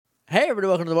Hey everybody,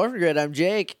 welcome to the Morphin Grid. I'm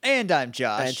Jake. And I'm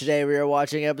Josh. And today we are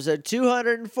watching episode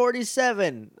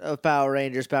 247 of Power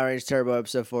Rangers Turbo,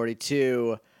 episode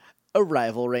 42,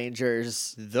 Arrival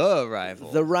Rangers. The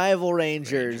Rival. The Rival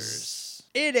Rangers.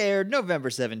 It aired November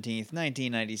 17th,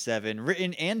 1997,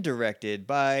 written and directed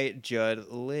by Judd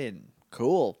Lin.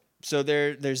 Cool. So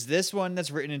there's this one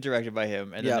that's written and directed by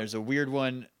him, and then Yep. there's a weird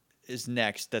one is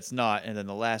next that's not, and then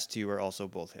the last two are also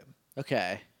both him.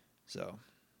 Okay. So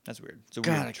that's weird. It's a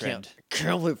God, weird I trend.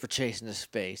 can't wait for Chasing the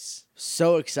Space.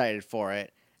 So excited for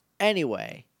it.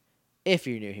 Anyway, if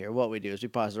you're new here, what we do is we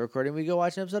pause the recording, we go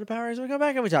watch an episode of Power Rangers, we come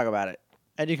back and we talk about it.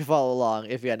 And you can follow along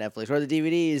if you got Netflix or the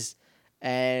DVDs.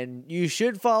 And you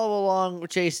should follow along with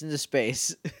Chasing the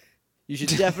Space. You should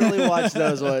definitely watch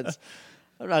those ones.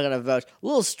 I'm not going to vouch.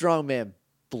 Little Strongman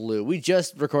Blue. We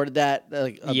just recorded that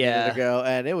like a minute ago,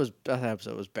 and that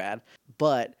episode was bad.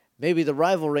 But maybe the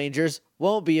Rival Rangers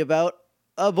won't be about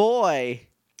a boy.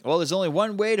 Well, there's only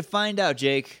one way to find out,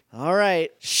 Jake. All right.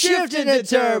 Shift into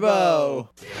turbo.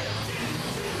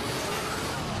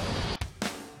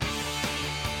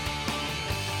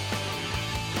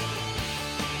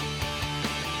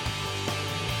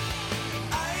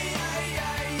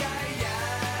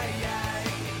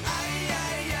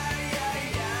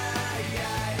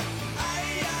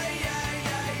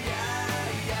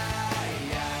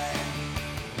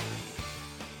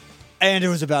 And it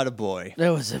was about a boy. It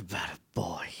was about a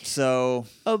boy. So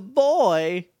A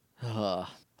boy?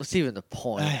 What's even the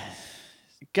point?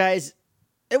 Guys,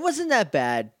 it wasn't that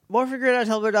bad.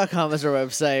 MorphinGrid.tumblr.com is our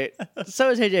website.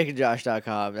 So is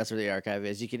HeyJakeandJosh.com. That's where the archive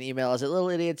is. You can email us at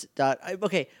littleidiots.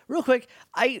 Okay, real quick.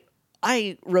 I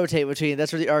rotate between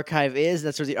that's where the archive is and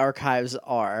that's where the archives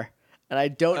are. And I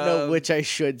don't know which I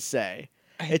should say.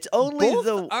 It's only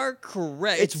both are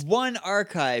correct. It's one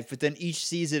archive, but then each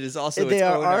season is also they its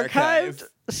are own archived. archive.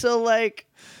 So like,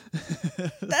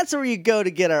 that's where you go to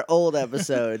get our old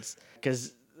episodes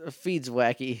because the feed's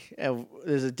wacky and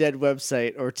there's a dead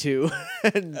website or two.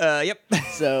 And Yep.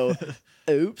 so,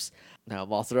 oops. Now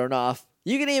I'm all thrown off.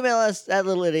 You can email us at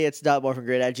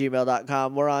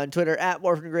littleidiots.morphingrid@gmail.com. We're on Twitter at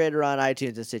morphingrid. We're on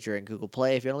iTunes and Stitcher and Google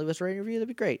Play. If you want to leave us a rating review, that'd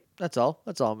be great. That's all.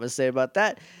 That's all I'm going to say about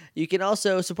that. You can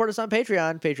also support us on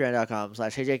Patreon,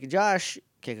 patreon.com/HeyJakeandJosh.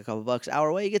 Kick a couple bucks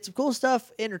our way. You get some cool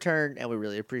stuff in return, and we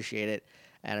really appreciate it.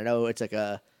 And I know it's like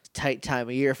a tight time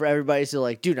of year for everybody, so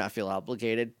like, do not feel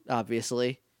obligated,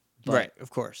 obviously. But Right,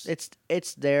 of course. it's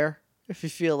there if you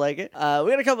feel like it. We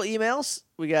got a couple emails.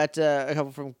 We got a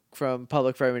couple from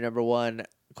public framing number 1,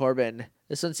 Corbin.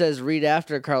 This one says, read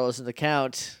after Carlos and the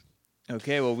Count.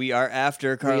 Okay, well, we are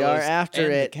after Carlos after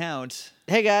and it. the Count.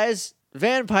 Hey guys,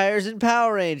 vampires and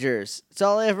Power Rangers. It's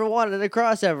all I ever wanted, a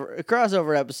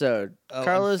crossover episode.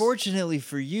 Carlos, Unfortunately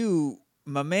for you,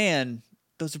 my man,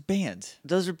 those are banned.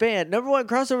 those are banned. Number 1,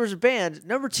 crossovers are banned.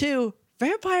 Number 2,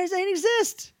 vampires ain't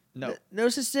exist. No. No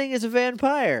such thing as a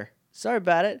vampire. Sorry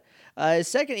about it. His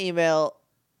second email,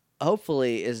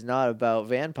 hopefully, is not about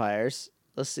vampires.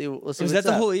 Let's see. Was that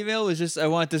the whole email? Was just, I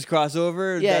want this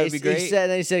crossover? Yeah, that would be great.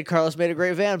 He said Carlos made a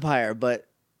great vampire, but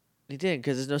he didn't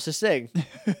because there's no such thing.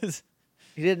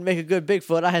 He didn't make a good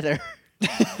Bigfoot either.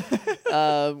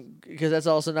 Because that's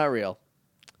also not real.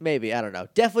 Maybe, I don't know.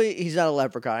 Definitely, he's not a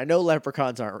leprechaun. I know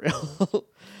leprechauns aren't real.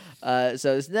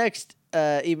 So this next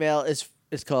email is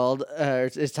called,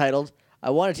 is titled, I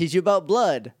want to teach you about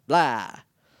blood. Blah.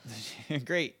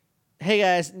 Great. Hey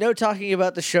guys, no talking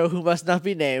about the show who must not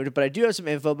be named, but I do have some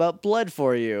info about blood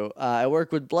for you. I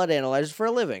work with blood analyzers for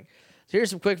a living. So here's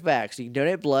some quick facts. You can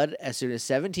donate blood as soon as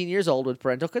 17 years old with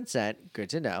parental consent. Good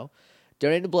to know.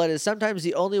 Donating blood is sometimes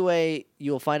the only way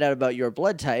you will find out about your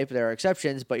blood type. There are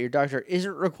exceptions, but your doctor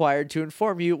isn't required to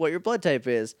inform you what your blood type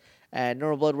is, and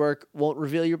normal blood work won't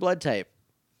reveal your blood type.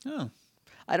 Oh.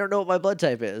 I don't know what my blood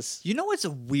type is. You know what's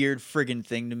a weird friggin'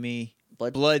 thing to me?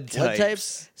 Blood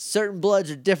types. Certain bloods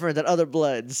are different than other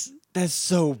bloods. That's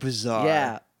so bizarre.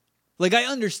 Yeah. Like, I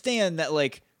understand that,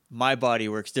 like, my body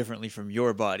works differently from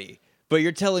your body. But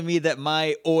you're telling me that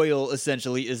my oil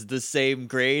essentially is the same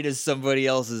grade as somebody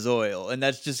else's oil. And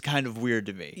that's just kind of weird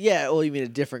to me. Yeah, well, you mean a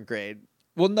different grade.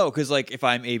 Well, no, because, like, if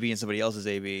I'm AB and somebody else is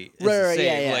AB, it's Right, the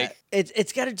same. yeah. Like,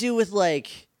 It's got to do with,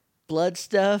 like, blood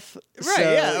stuff. right, so,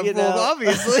 yeah. you Well, know,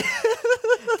 obviously.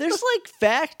 there's, like,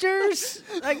 factors,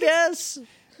 I guess.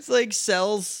 It's like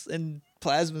cells and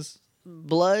plasmas.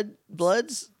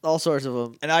 Bloods, all sorts of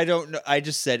them. And I don't know. I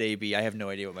just said AB. I have no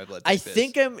idea what my blood type I is.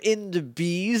 think I'm in the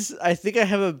B's. I think I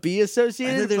have a B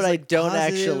associated, but I don't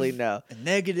actually know. A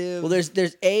negative. Well,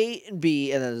 there's A and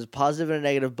B, and then there's positive and a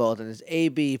negative both, and there's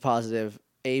AB positive,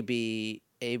 AB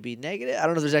negative. I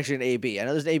don't know if there's actually an AB. I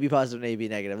know there's an AB positive and AB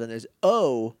negative. Then there's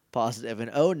O positive and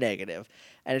O negative.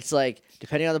 and it's like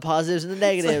depending on the positives and the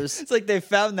negatives. It's like they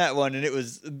found that one, and it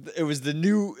was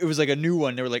like a new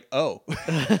one. They were like, oh.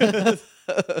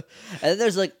 And then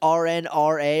there's like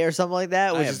RNRA or something like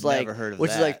that, which have is like never heard of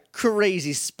which is that. like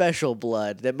crazy special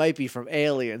blood that might be from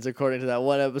aliens, according to that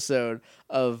one episode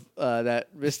of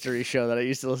that mystery show that I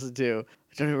used to listen to.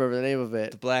 I don't even remember the name of The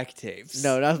it. black tapes.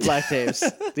 No, not Black Tapes.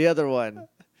 The other one,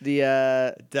 the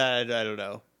I don't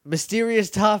know. Mysterious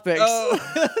Topics.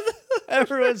 Oh.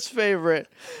 Everyone's favorite.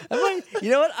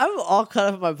 You know what? I'm all caught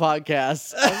up in my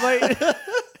podcasts. I might.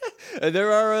 And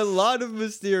there are a lot of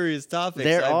mysterious topics.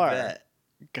 There I are. bet.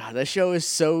 God, that show is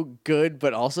so good,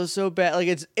 but also so bad. Like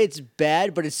it's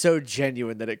bad, but it's so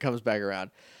genuine that it comes back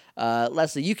around.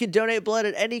 Lastly, you can donate blood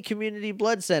at any community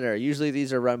blood center. Usually,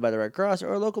 these are run by the Red Cross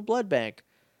or a local blood bank.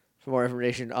 For more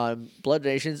information on blood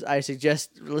donations, I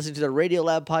suggest listening to the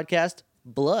Radiolab podcast,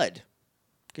 Blood.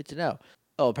 Good to know.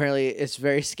 Oh, apparently it's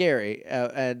very scary,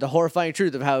 and the horrifying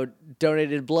truth of how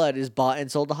donated blood is bought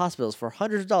and sold to hospitals for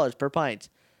hundreds of dollars per pint.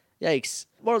 Yikes.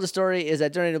 Moral of the story is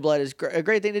that donating blood is a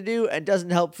great thing to do and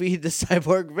doesn't help feed the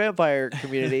cyborg vampire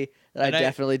community that I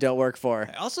definitely don't work for.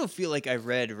 I also feel like I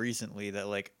read recently that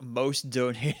like most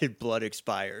donated blood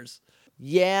expires.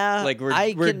 Yeah. Like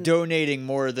we're donating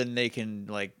more than they can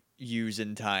like use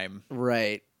in time.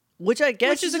 Right. Which I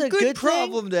guess Which is is a good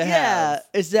problem thing. to Yeah. have.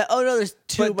 It's that, oh no, there's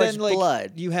too But much then, like,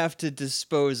 blood. you have to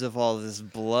dispose of all this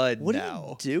blood What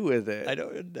now. do you do with it? I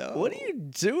don't know. What do you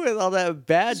do with all that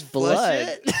bad Just flush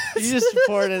blood? it? You just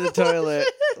pour it in the toilet.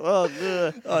 Oh,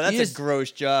 ugh. Oh, that's You a just-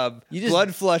 gross job. you just-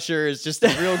 Blood flusher is just a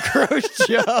real gross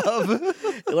job.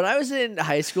 When I was in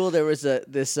high school, there was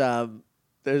this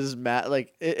math,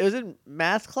 like it was in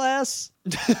math class,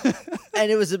 and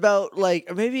it was about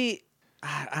like, or maybe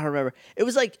I don't remember. It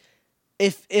was like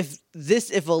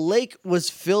if a lake was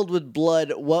filled with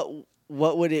blood, what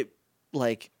would it,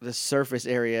 like, the surface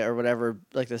area or whatever,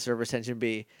 like the surface tension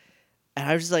be? And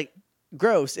I was just like,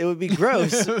 gross. It would be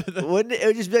gross, wouldn't it? It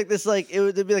would just be like this, like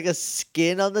there'd be like a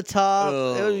skin on the top.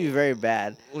 It would be very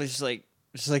bad. It's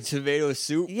just like tomato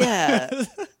soup. Yeah.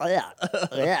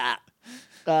 Yeah.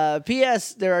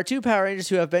 P.S. There are 2 Power Rangers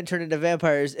who have been turned into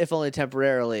vampires, if only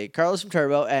temporarily. Carlos from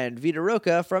Turbo and Vita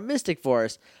Roca from Mystic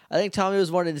Force. I think Tommy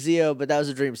was one in Zeo, but that was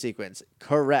a dream sequence.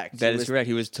 Correct. That is correct.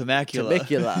 He was Temecula.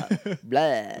 Temecula.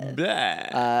 Blah.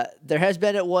 Blah. There has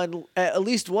been at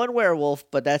least one werewolf,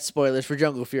 but that's spoilers for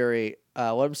Jungle Fury.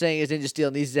 What I'm saying is Ninja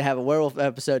Steel needs to have a werewolf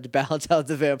episode to balance out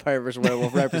the vampire versus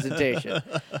werewolf representation.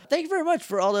 Thank you very much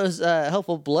for all those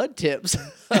helpful blood tips,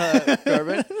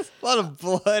 Corbin. A lot of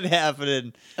blood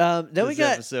happening. Then we This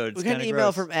got episode. It's an kinda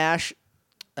email gross. from Ash,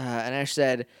 and Ash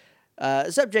said,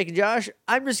 "Sup, Jake and Josh?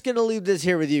 I'm just gonna leave this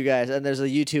here with you guys." And there's a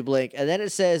YouTube link, and then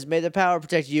it says, "May the power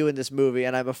protect you in this movie."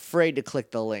 And I'm afraid to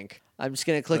click the link. I'm just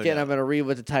gonna click it, and no. I'm gonna read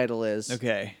what the title is.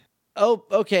 Okay. Oh,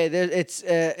 okay. It's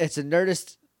a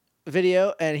Nerdist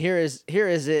video, and here is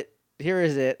it. Here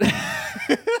is it.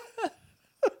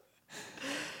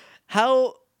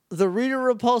 How the Rita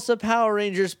Repulsa Power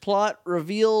Rangers plot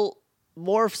reveal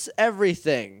morphs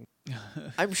everything.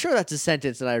 I'm sure that's a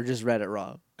sentence, and I just read it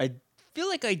wrong. I feel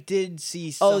like I did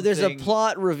see something. Oh, there's a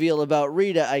plot reveal about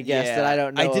Rita, I guess, that I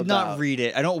don't know. I did not about. read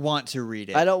it. I don't want to read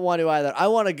it. I don't want to either. I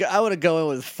want to go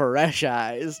in with fresh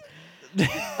eyes.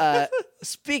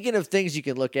 Speaking of things you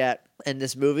can look at in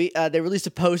this movie, they released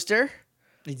a poster.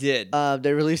 I did.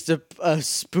 They released a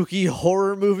spooky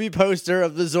horror movie poster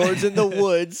of the Zords in the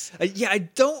woods. Yeah, I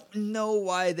don't know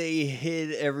why they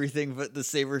hid everything but the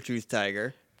saber-toothed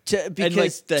tiger. Because And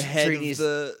like the head Trini's of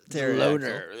the pterodactyl.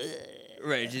 loner.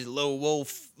 Right, she's lone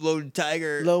wolf, lone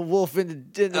tiger. Lone wolf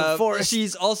in the forest.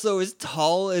 She's also as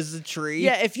tall as a tree.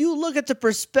 Yeah, if you look at the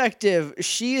perspective,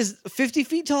 she is 50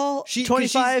 feet tall,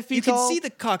 25 feet tall. You can see the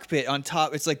cockpit on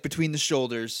top. It's like between the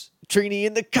shoulders. Trini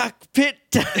in the cockpit.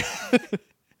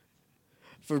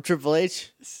 From Triple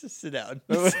H. Sit down.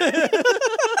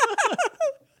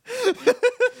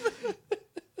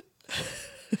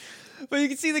 But you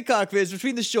can see the cockpit. It's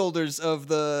between the shoulders of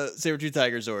the saber-tooth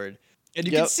tiger Zord. And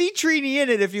you can see Trini in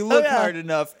it if you look hard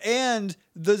enough. And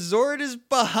the Zord is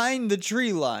behind the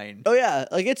tree line. Oh, yeah.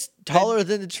 Like, it's taller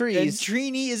than the trees. And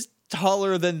Trini is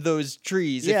taller than those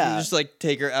trees. If Yeah. you just like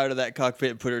take her out of that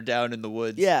cockpit and put her down in the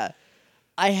woods. Yeah.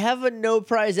 I have a no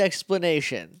prize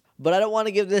explanation, but I don't want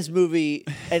to give this movie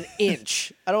an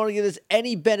inch. I don't want to give this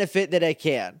any benefit that I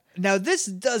can. Now, this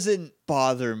doesn't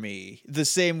bother me the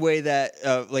same way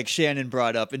that, like Shannon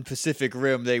brought up, in Pacific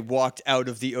Rim, they walked out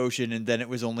of the ocean and then it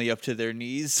was only up to their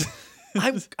knees.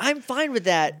 I'm fine with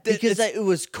that because it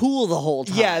was cool the whole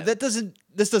time. Yeah,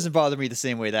 this doesn't bother me the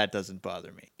same way that doesn't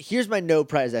bother me. Here's my no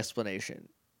prize explanation.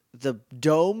 The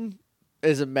dome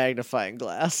is a magnifying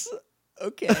glass.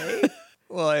 Okay.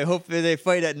 Well, I hope that they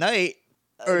fight at night,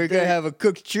 or you're gonna have a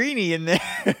cooked trini in there.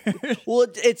 Well,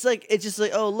 it's just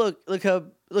like, oh,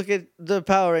 look at the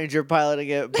Power Ranger piloting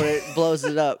it, but it blows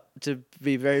it up to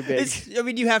be very big. I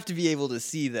mean, you have to be able to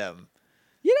see them.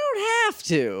 You don't have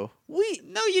to.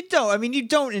 No, you don't. I mean, you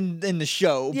don't in the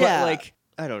show, Yeah. but like,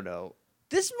 I don't know.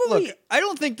 This movie. Look, I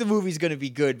don't think the movie's gonna be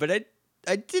good, but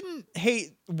I didn't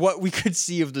hate what we could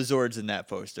see of the Zords in that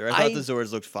poster. I thought the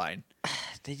Zords looked fine.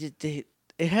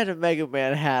 It had a Mega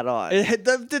Man hat on.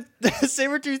 The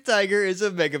Saber-Tooth Tiger is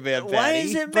a Mega Man patty. Why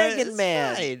is it but Mega it's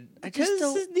Man? fine, I because just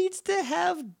don't. it needs to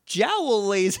have jowl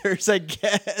lasers, I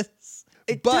guess.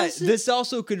 It But doesn't- this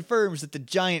also confirms that the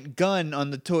giant gun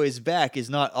on the toy's back is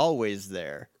not always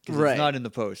there. 'Cause Right. It's not in the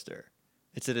poster.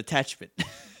 It's an attachment.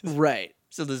 Right.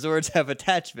 So the Zords have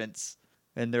attachments,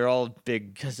 and they're all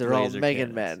big Because they're all laser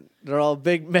Megan cannons. men. They're all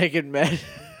big Megan men.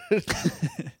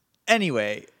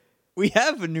 Anyway, we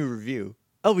have a new review.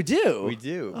 Oh, we do? We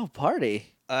do. Oh,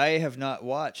 party. I have not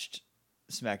watched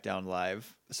SmackDown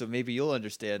Live, so maybe you'll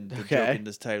understand the Okay. joke in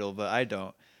this title, but I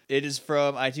don't. It is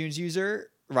from iTunes user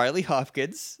Riley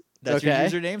Hopkins. That's Okay.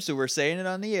 your username, so we're saying it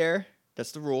on the air.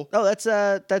 That's the rule. Oh, that's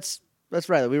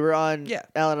right. We were on. Yeah.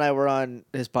 Alan and I were on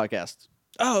his podcast.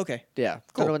 Oh, okay. Yeah.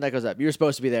 Cool. Don't know when that goes up. You were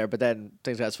supposed to be there, but then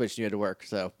things got switched and you had to work.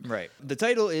 So Right. The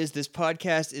title is "This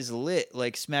Podcast is Lit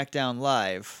Like SmackDown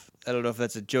Live." I don't know if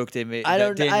that's a joke they made. I that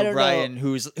don't Daniel know. Bryan,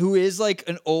 who is like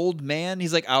an old man.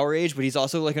 He's like our age, but he's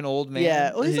also like an old man.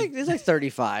 yeah. Well, he's like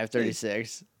 35,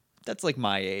 36. That's like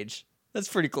my age. That's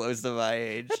pretty close to my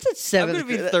age. That's at 7th I'm gonna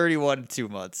be grade. 31 in 2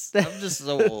 months. I'm just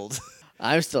so old.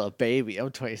 I'm still a baby. I'm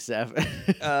 27.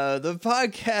 The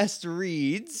podcast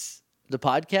reads. The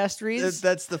podcast reads.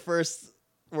 That's the first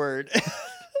word.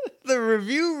 The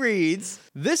review reads,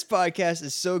 "This podcast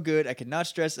is so good, I cannot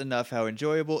stress enough how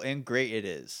enjoyable and great it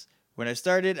is. When I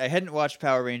started, I hadn't watched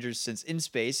Power Rangers since In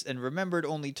Space and remembered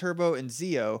only Turbo and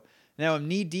Zeo. Now I'm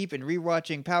knee-deep in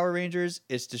rewatching Power Rangers.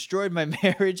 It's destroyed my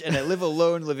marriage, and I live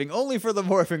alone, living only for the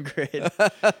Morphin Grid."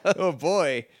 Oh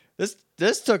boy.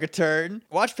 This took a turn.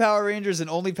 Watch Power Rangers and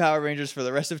only Power Rangers for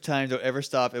the rest of time. Don't ever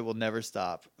stop. It will never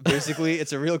stop. Basically,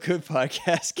 it's a real good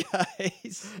podcast,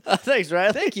 guys. Thanks,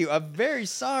 Riley. Thank you. I'm very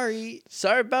sorry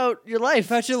Sorry about your life.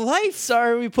 about your life.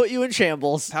 Sorry we put you in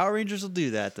shambles. Power Rangers will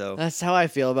do that, though. That's how I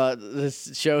feel about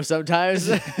this show sometimes.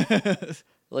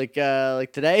 like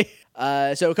today.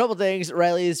 So a couple things.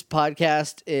 Riley's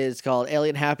podcast is called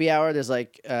Alien Happy Hour. There's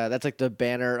that's like the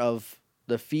banner of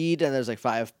the feed, and there's like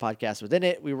 5 podcasts within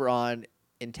it. We were on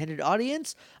Intended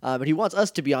Audience, but he wants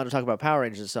us to be on to talk about Power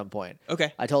Rangers at some point.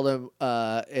 Okay. I told him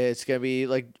it's gonna be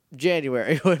like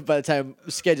January by the time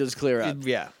schedules clear up.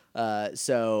 Yeah.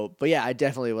 But yeah, I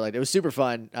definitely would like it. It was super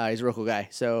fun. He's a real cool guy.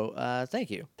 So thank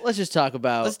you. Let's just talk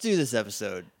about. Let's do this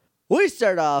episode. We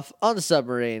start off on the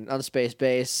submarine on the space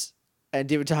base, and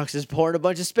Divatox is pouring a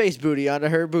bunch of space booty onto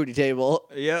her booty table,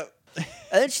 Yep. and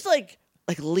then she like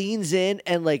leans in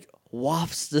and like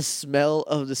wafts the smell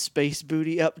of the space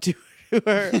booty up to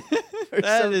her. Or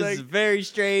That something. is very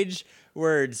strange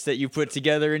words that you put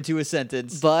together into a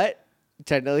sentence. But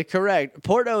technically correct.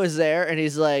 Porto is there, and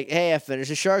he's like, "Hey, I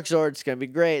finished a Shark Sword. It's gonna be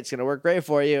great. It's gonna work great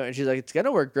for you." And she's like, "It's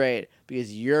gonna work great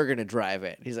because you're gonna drive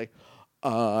it." And he's like,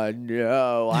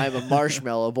 no, I'm a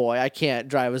marshmallow boy. I can't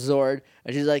drive a Zord."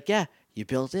 And she's like, "Yeah, you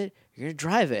built it. You're gonna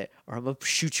drive it, or I'm gonna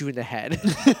shoot you in the head.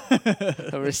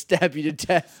 I'm gonna stab you to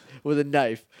death with a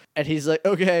knife." And he's like,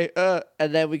 "Okay."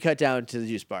 And then we cut down to the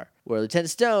juice bar where Lieutenant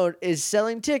Stone is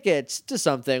selling tickets to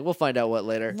something. We'll find out what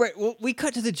later. Right. Well, we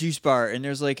cut to the juice bar and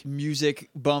there's like music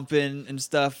bumping and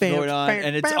stuff Bam, going on, bam,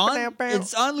 and it's bam, on. bam, bam.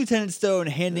 It's on Lieutenant Stone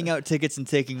handing out tickets and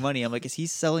taking money. I'm like, is he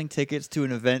selling tickets to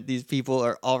an event these people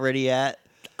are already at?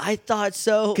 I thought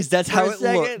so. Because that's for how a it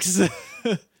second.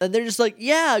 looks. And they're just like,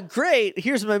 "Yeah, great.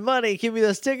 Here's my money. Give me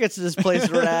those tickets to this place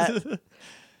we're at."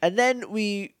 And then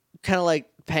we kind of like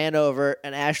pan over,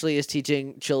 and Ashley is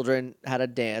teaching children how to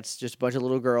dance. Just a bunch of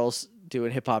little girls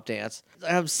doing hip hop dance.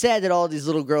 I'm sad that all these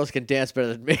little girls can dance better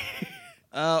than me.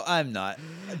 Oh, I'm not.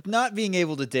 Not being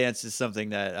able to dance is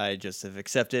something that I just have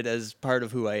accepted as part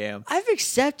of who I am. I've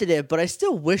accepted it, but I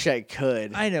still wish I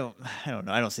could. I don't know.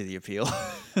 I don't see the appeal.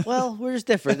 Well, we're just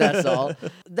different, that's all.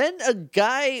 Then a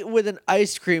guy with an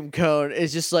ice cream cone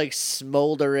is just like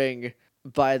smoldering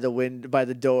by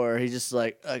the door. He's just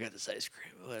like, "I got this ice cream."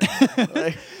 Whatever.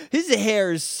 Like, His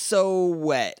hair is so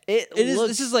wet. It looks-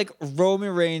 This is like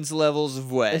Roman Reigns levels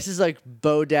of wet. this is like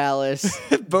Bo Dallas.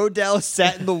 Bo Dallas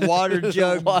sat in the water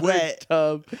jug Water wet.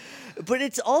 tub. But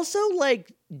it's also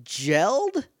like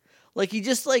gelled. Like he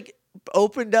just like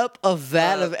opened up a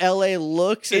vat of LA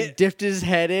looks and it- dipped his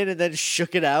head in and then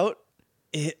shook it out.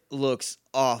 It looks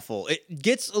awful. It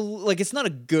gets like it's not a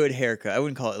good haircut. I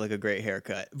wouldn't call it like a great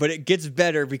haircut, but it gets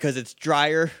better because it's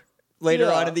drier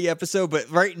later on in the episode. But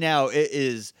right now, it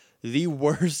is the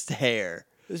worst hair.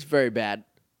 It's very bad.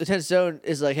 Lieutenant Stone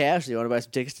is like, hey, Ashley, you want to buy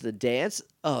some tickets to the dance?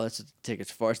 Oh, that's what the tickets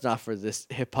for. It's not for this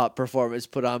hip-hop performance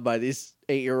put on by these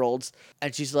 8-year-olds.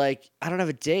 And she's like, I don't have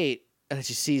a date. And then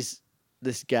she sees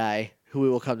this guy who we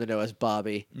will come to know as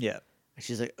Bobby. Yeah. And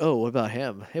she's like, oh, what about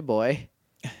him? Hey, boy.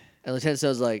 And Lieutenant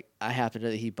Stone's like, I happen to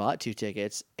know that he bought 2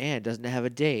 tickets and doesn't have a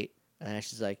date. And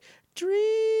Ashley's like,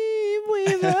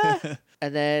 Dreamweaver.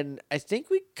 And then I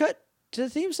think we cut to the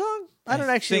theme song. I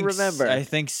don't actually remember. I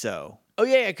think so. Oh,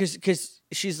 yeah, because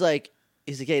she's like,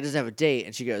 he's like, hey, he doesn't have a date.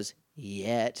 And she goes,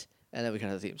 yet. And then we cut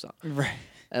to the theme song. Right.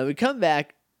 And we come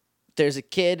back. There's a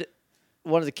kid.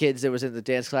 One of the kids that was in the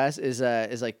dance class is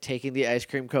like taking the ice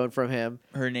cream cone from him.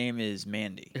 Her name is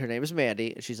Mandy. Her name is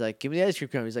Mandy. And she's like, give me the ice cream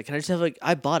cone. He's like, can I just have like,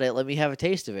 I bought it. Let me have a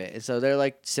taste of it. And so they're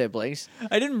like siblings.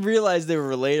 I didn't realize they were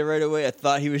related right away. I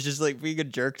thought he was just like being a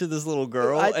jerk to this little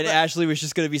girl. And Ashley was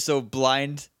just going to be so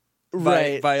blind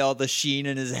by all the sheen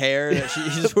in his hair that she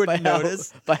just wouldn't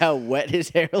notice. By how wet his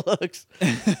hair looks.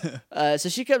 So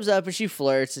she comes up and she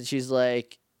flirts and she's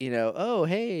like, oh,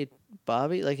 hey,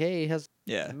 Bobby. Like, hey,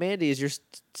 Mandy is your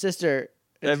sister.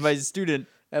 And my student.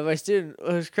 And my student.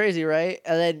 It was crazy, right?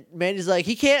 And then Mandy's like,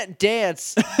 he can't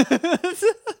dance.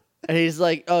 And he's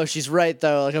like, oh, she's right,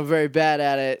 though. Like, I'm very bad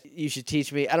at it. You should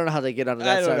teach me. I don't know how they get onto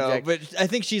that subject. I don't know, but I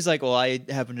think she's like, well, I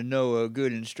happen to know a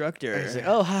good instructor. And he's like,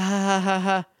 oh, ha, ha, ha, ha,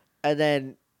 ha. And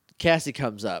then Cassie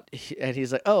comes up. And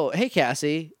he's like, oh, hey,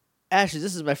 Cassie. Ashley,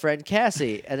 this is my friend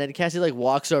Cassie. And then Cassie, like,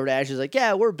 walks over to Ashley. She's like,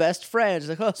 yeah, we're best friends. She's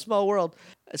like, oh, small world.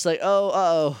 It's like, oh,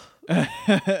 uh-oh.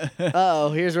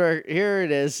 Uh-oh, here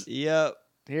it is. Yep.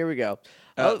 Here we go.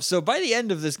 So by the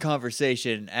end of this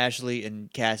conversation, Ashley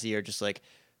and Cassie are just like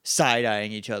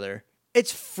side-eyeing each other.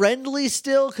 It's friendly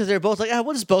still because they're both like,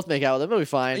 we'll just both make out with them. It'll be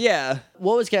fine. Yeah.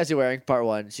 What was Cassie wearing? Part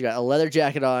 1. She got a leather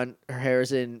jacket on. Her hair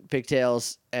is in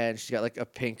pigtails. And she's got like a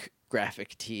pink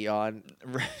graphic tee on.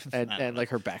 and like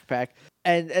her backpack.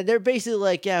 And they're basically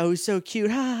like, yeah, who's so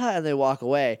cute? Ha ha ha. And they walk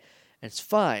away. And it's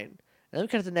fine. And then we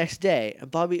cut to the next day.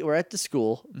 And we're at the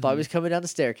school. Mm-hmm. Bobby's coming down the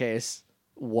staircase.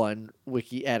 One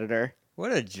wiki editor.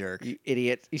 What a jerk. You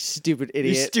idiot. You stupid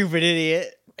idiot. You stupid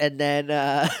idiot. And then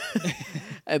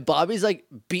and Bobby's like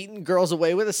beating girls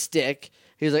away with a stick.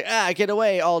 He's like, get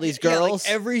away, all these girls.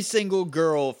 Like every single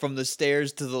girl from the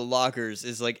stairs to the lockers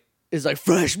is like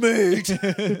fresh meat.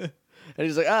 And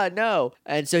he's like, no.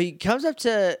 And so he comes up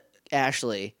to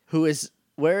Ashley, who is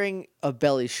wearing a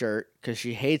belly shirt because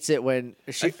she hates it when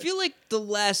she. I feel like the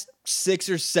last 6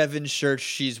 or 7 shirts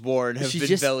she's worn have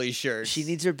been belly shirts. She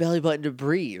needs her belly button to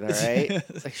breathe. All right,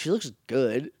 like she looks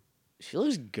good. She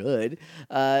looks good.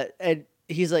 And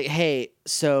he's like, hey,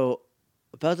 so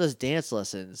about those dance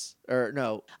lessons, or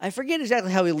no, I forget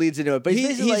exactly how he leads into it, but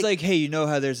he's like, hey, you know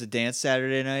how there's a dance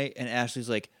Saturday night? And Ashley's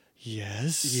like,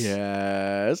 yes.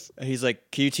 And he's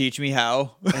like, can you teach me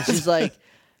how? And she's like,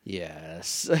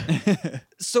 yes.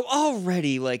 So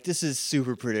already, like, this is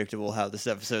super predictable how this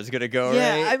episode's gonna go, right?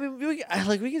 Yeah, I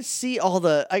mean, we can see all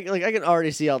the, I can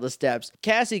already see all the steps.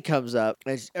 Cassie comes up,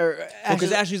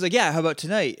 because Ashley's like, yeah, how about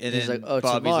tonight? And he's then like, oh,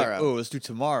 Bobby's tomorrow. like, oh, let's do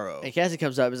tomorrow. And Cassie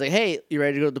comes up and is like, hey, you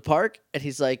ready to go to the park? And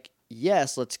he's like,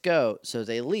 yes, let's go. So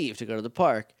they leave to go to the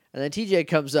park. And then TJ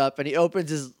comes up and he opens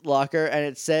his locker and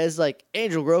it says like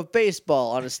Angel Grove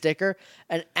baseball on a sticker.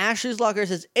 And Ashley's locker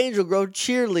says Angel Grove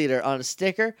cheerleader on a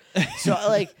sticker. So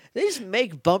like they just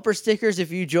make bumper stickers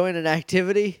if you join an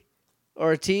activity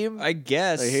or a team. I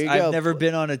guess. Like, I've never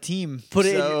been on a team. Put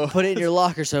it in your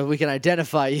locker so we can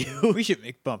identify you. We should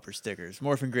make bumper stickers.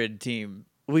 Morphin Grid team.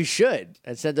 We should.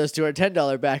 And send those to our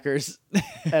 $10 backers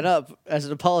and up as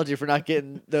an apology for not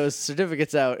getting those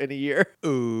certificates out in a year.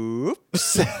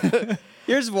 Oops.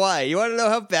 Here's why. You want to know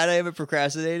how bad I am at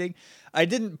procrastinating? I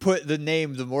didn't put the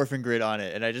name The Morphin Grid on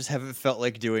it, and I just haven't felt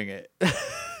like doing it.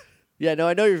 Yeah, no,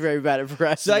 I know you're very bad at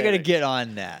procrastinating. So I got to get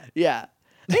on that. Yeah.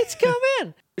 It's come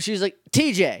in. She's like,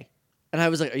 TJ. And I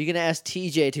was like, are you going to ask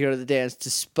TJ to go to the dance to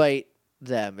spite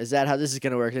them? Is that how this is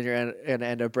going to work? Then you're going to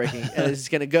end up breaking, and it's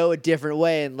going to go a different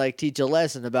way and like teach a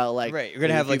lesson about like, right. You're going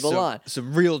to have like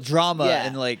some real drama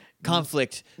and like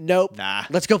conflict. Nope. Nah.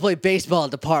 Let's go play baseball at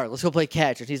the park. Let's go play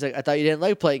catch. And he's like, I thought you didn't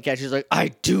like playing catch. He's like, I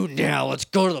do now. Let's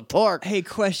go to the park. Hey,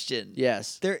 question.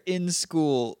 Yes. They're in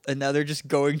school and now they're just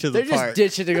going to the park. They're just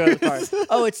ditching to go to the park.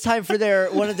 Oh, it's time for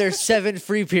one of their 7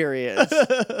 free periods.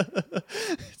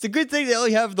 It's a good thing they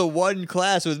only have the one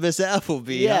class with Miss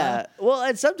Appleby. Yeah. Huh? Well,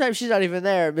 and sometimes she's not even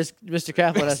there. Mr.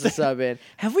 Kaplan has to sub in.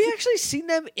 Have we actually seen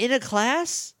them in a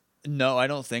class? No, I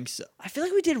don't think so. I feel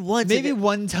like we did once. Maybe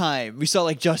one time we saw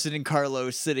like Justin and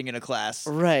Carlos sitting in a class.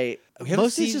 Right. We haven't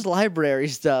Most of it's seen- just library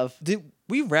stuff.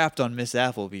 We rapped on Miss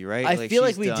Appleby, right? I feel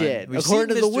like she's we done. did, We've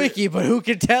according to seen the Mr. wiki, but who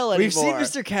can tell anymore? We've seen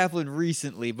Mr. Kaplan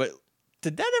recently, but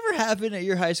did that ever happen at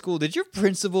your high school? Did your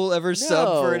principal ever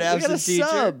sub for an we got a absent teacher?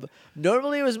 sub.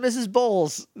 Normally it was Mrs.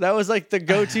 Bowles. That was like the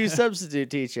go-to substitute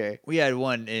teacher. We had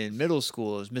one in middle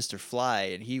school. It was Mr. Fly,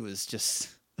 and he was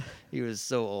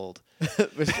so old.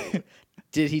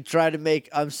 Did he try to make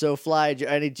 "I'm so fly"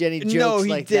 any jokes No, he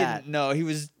like didn't. that? No, he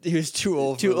was too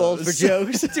old. Too for old those. for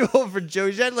jokes? Too old for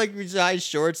jokes. He had like these high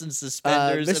shorts and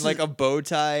suspenders and Mrs. like a bow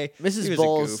tie. He Mrs. was a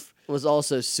Bowles goof. was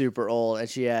also super old, and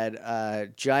she had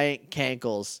giant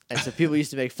cankles, and so people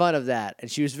used to make fun of that. And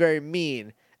she was very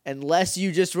mean, unless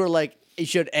you just were like you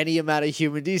showed any amount of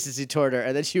human decency toward her,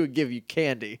 and then she would give you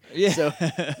candy. Yeah. So,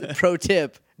 pro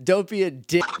tip: don't be a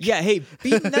dick. Yeah, hey,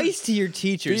 be nice to your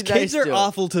teachers. Be Kids nice are to 'em.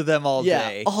 awful to them all Yeah,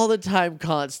 day. all the time,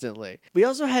 constantly. We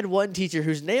also had one teacher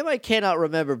whose name I cannot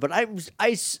remember, but I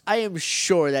am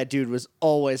sure that dude was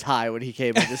always high when he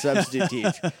came in to substitute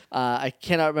teach. I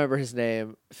cannot remember his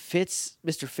name.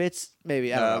 Mr. Fitz,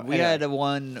 maybe. I don't know. We Anyway. had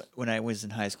one when I was in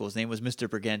high school. His name was Mr.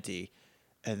 Briganti,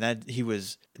 and that he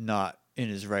was not in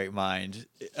his right mind.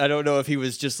 I don't know if he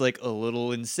was just like a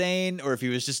little insane or if he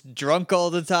was just drunk all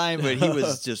the time, but he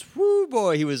was just whoo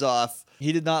boy, he was off.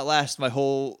 He did not last my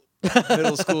whole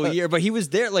middle school year, but he was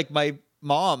there. Like my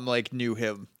mom like knew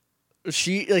him,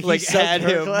 She like he subbed had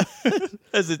her him class.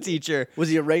 as a teacher. Was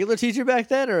he a regular teacher back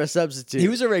then or a substitute? He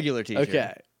was a regular teacher.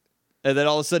 okay. And then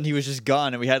all of a sudden he was just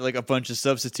gone, and we had like a bunch of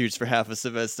substitutes for half a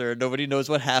semester, and nobody knows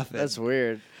what happened. That's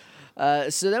weird.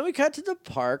 So then we cut to the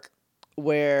park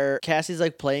where Cassie's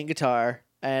like playing guitar,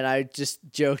 and I just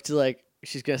joked like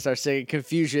she's gonna start singing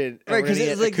Confusion, and Right, we're 'cause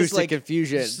gonna it's get like this, acoustic like,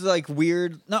 Confusion. Just like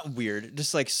weird, not weird,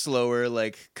 just like slower,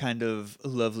 like kind of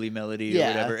lovely melody Yeah.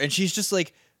 or whatever. And she's just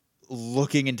like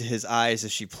looking into his eyes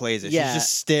as she plays it. Yeah. She's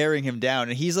just staring him down,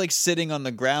 and he's like sitting on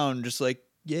the ground, just like,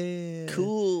 yeah,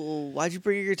 Cool. Why'd you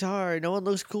bring your guitar? No one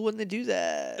looks cool when they do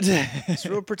that. It's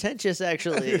real pretentious,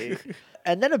 actually.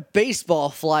 And then a baseball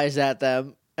flies at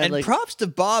them, And like props to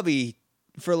Bobby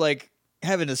for like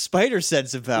having a spider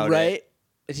sense about it. right.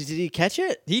 Did he catch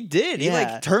it? He did. He Yeah.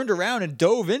 like turned around and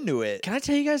dove into it. Can I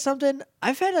tell you guys something?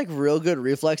 I've had like real good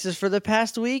reflexes for the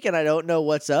past week, and I don't know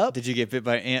what's up. Did you get bit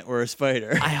by an ant or a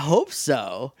spider? I hope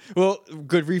so. Well,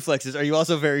 good reflexes. Are you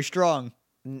also very strong?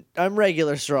 I'm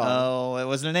regular strong. Oh, it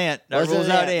wasn't an ant. That Wasn't rules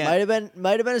an out ant. ant.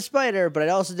 Might have been a spider, but I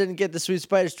also didn't get the sweet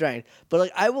spider strength. But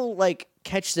like I will like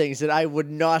catch things that I would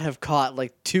not have caught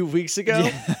like 2 weeks ago.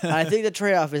 Yeah. And I think the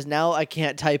trade-off is now I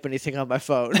can't type anything on my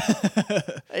phone.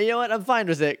 And you know what? I'm fine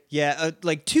with it. Yeah,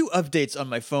 like 2 updates on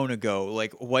my phone ago,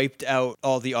 like wiped out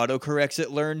all the autocorrects it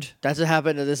learned That's what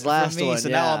happened to this from last me. one. So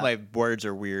yeah. now all my words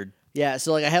are weird. Yeah,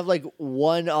 so like I have like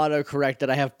one autocorrect that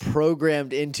I have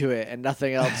programmed into it, and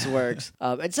nothing else works.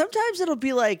 And sometimes it'll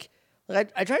be like I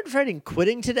tried writing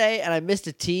quitting today, and I missed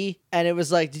a T, and it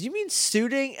was like, "Did you mean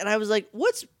suiting?" And I was like,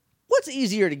 "What's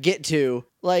easier to get to?"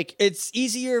 Like, It's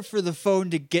easier for the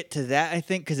phone to get to that, I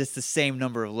think, because it's the same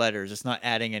number of letters. It's not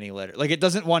adding any letter. Like, it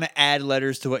doesn't want to add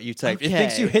letters to what you typed. It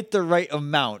thinks Okay. you hit the right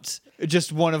amount.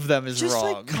 Just one of them is just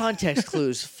wrong. like context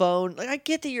clues, phone. Like I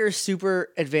get that you're a super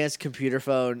advanced computer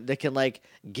phone that can like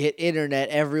get internet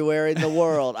everywhere in the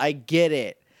world. I get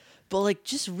it, but like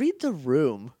just read the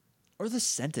room. or the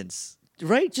sentence.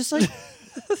 Right? Just like,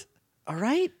 all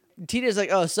right. Tina's like,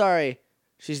 oh, sorry.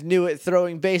 She's new at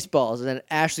throwing baseballs. And then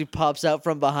Ashley pops out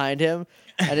from behind him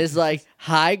and is like,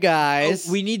 hi, guys.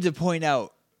 We need to point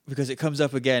out, because it comes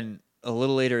up again a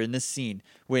little later in this scene,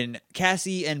 when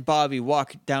Cassie and Bobby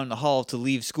walk down the hall to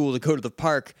leave school to go to the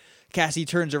park, Cassie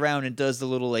turns around and does the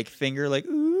little like finger, like,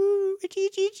 ooh, itchy,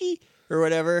 itchy, itchy, or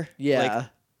whatever. yeah. Like,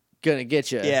 Gonna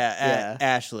get you. yeah,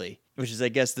 Ashley, which is, I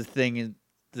guess, the thing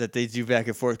that they do back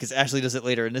and forth, because Ashley does it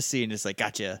later in this scene. It's like,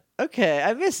 gotcha. Okay.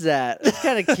 I missed that. That's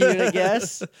kind of cute, I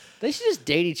guess. They should just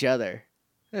date each other.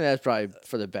 And that's probably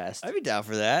for the best. I'd be down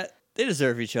for that. They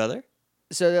deserve each other.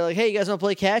 So they're like, hey, you guys want to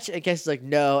play catch? And Cassie's like,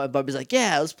 no. And Bobby's like,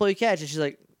 yeah, let's play catch. And she's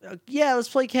like, yeah, let's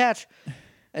play catch.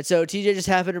 And so TJ just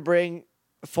happened to bring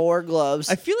 4 gloves.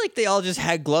 I feel like they all just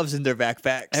had gloves in their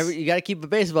backpacks. You got to keep a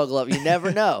baseball glove. You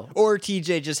never know. Or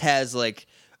TJ just has like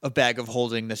a bag of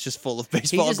holding that's just full of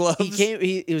baseball gloves.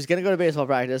 He was gonna go to baseball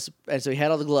practice, and so he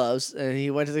had all the gloves, and he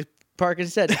went to the park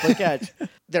instead to play catch.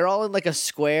 They're all in like a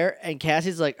square, and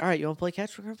Cassie's like, "All right, you want to play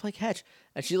catch? We're gonna play catch."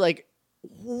 And she like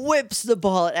whips the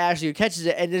ball at Ashley, who catches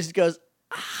it, and just goes,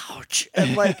 "Ouch!"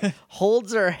 and like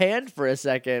holds her hand for a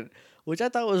second, which I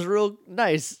thought was real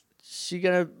nice. She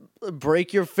gonna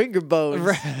break your finger bones.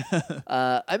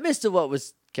 I missed it. What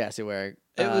was Cassie wearing?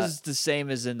 It was the same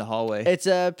as in the hallway. It's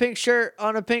a pink shirt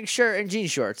on a pink shirt and jean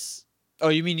shorts. Oh,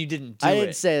 you mean you didn't do it? I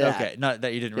didn't say that. Okay, not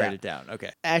that you didn't Yeah. write it down.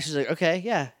 Okay. Ashley's like, okay,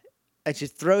 yeah. And she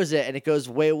throws it, and it goes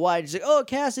way wide. She's like, oh,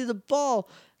 Cassie, the ball.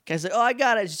 Cassie's like, oh, I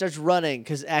got it. She starts running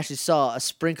because Ashley saw a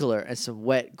sprinkler and some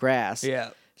wet grass.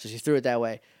 Yeah. So she threw it that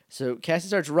way. So Cassie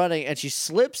starts running, and she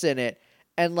slips in it.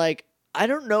 And, like, I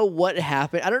don't know what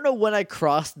happened. I don't know when I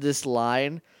crossed this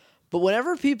line. But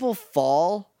whenever people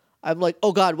fall, I'm like,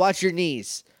 oh, God, watch your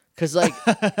knees. Because, like,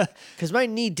 because my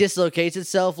knee dislocates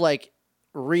itself, like,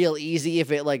 real easy if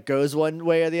it like goes one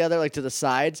way or the other, like to the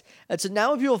sides. And so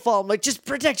now when people fall, I'm like, just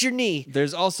protect your knee.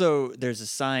 There's a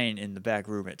sign in the back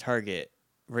room at Target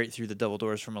right through the double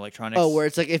doors from electronics. Oh, where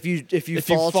it's like if you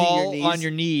fall to your knees on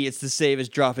your knee, it's the same as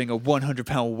dropping a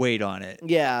 100-pound weight on it.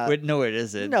 Yeah. Wait, no, it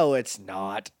isn't. No, it's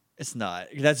not. It's not.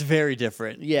 That's very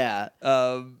different. Yeah.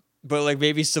 But like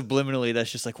maybe subliminally,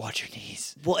 that's just like watch your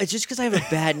knees. Well, it's just because I have a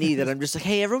bad knee that I'm just like,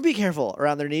 hey, everyone be careful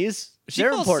around their knees. She They're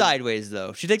falls important. sideways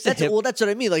though. She takes a That's hip. well, that's what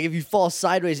I mean. Like if you fall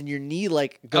sideways and your knee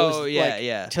like goes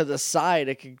to the side,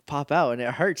 it can pop out and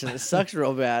it hurts and it sucks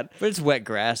real bad. But it's wet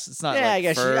grass. It's not. Yeah, like I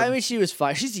guess. firm. I mean, she was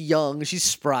fine. She's young. She's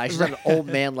spry. She's not an old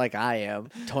man like I am,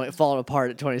 falling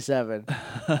apart at 27.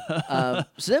 So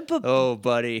then, Oh,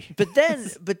 buddy. but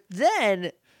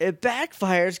then it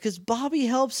backfires because Bobby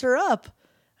helps her up,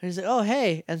 and he's like, "Oh,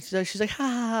 hey," and she's like, "Ha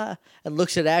ha ha," and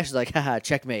looks at Ash like, "Ha ha,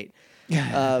 checkmate."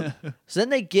 So then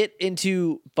they get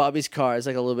into Bobby's car. It's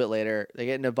like a little bit later. They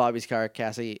get into Bobby's car.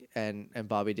 Cassie and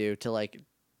Bobby do to like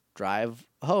drive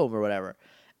home or whatever,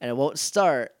 and it won't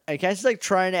start. And Cassie's like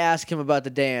trying to ask him about the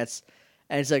dance,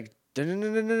 and it's like,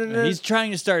 dun-dun-dun-dun-dun-dun. He's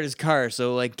trying to start his car,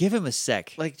 so like give him a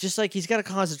sec. like just like he's got to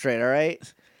concentrate. All right.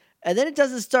 And then it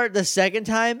doesn't start the second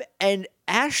time, and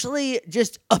Ashley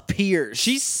just appears.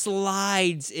 She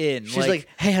slides in. She's like,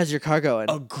 "Hey, how's your car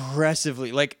going?"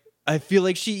 Aggressively. Like I feel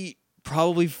like she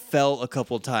probably fell a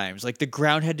couple times. Like the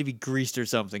ground had to be greased or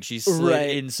something. She slid Right.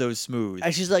 in so smooth.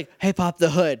 And she's like, "Hey, pop the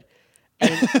hood."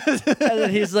 And, and then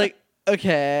he's like,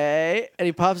 "Okay." And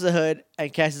he pops the hood,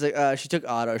 and Cassie's like, "She took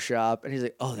auto shop." And he's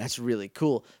like, "Oh, that's really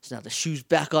cool. So now the shoe's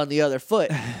back on the other foot.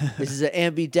 This is an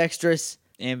ambidextrous,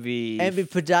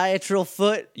 ambipodiatral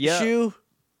foot Yeah. shoe."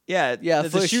 Yeah, Yeah,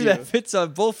 it's a foot shoe shoe. that fits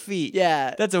on both feet.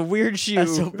 Yeah, That's a weird shoe.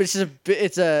 so it's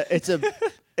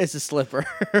a slipper.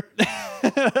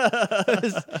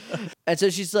 And so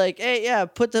she's like, "Hey, yeah,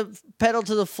 put the pedal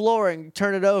to the floor and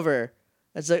turn it over."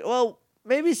 It's like, well,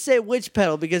 maybe say which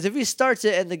pedal, because if he starts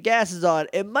it and the gas is on,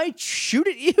 it might shoot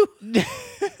at you.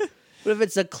 But if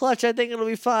it's a clutch, I think it'll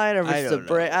be fine. Or if I it's a don't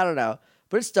brake, I don't know.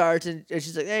 But it starts, and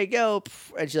she's like, "There you go,"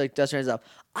 and she like dusts her hands off.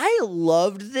 I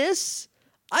loved this.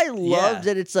 I loved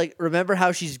that it's like, remember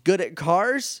how she's good at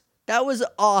cars? That was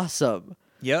awesome.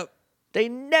 Yep. They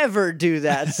never do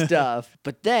that stuff.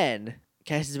 But then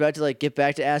Cassie's about to like get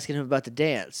back to asking him about the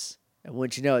dance. And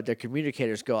wouldn't you know it, their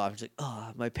communicators go off. She's like,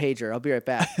 "Oh, my pager. I'll be right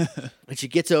back." And she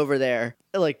gets over there,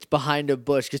 like behind a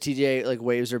bush, because TJ like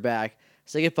waves her back.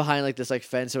 So they get behind like this like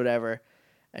fence or whatever.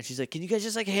 And she's like, "Can you guys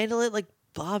just like handle it like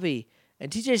Bobby?"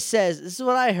 And TJ says, "This is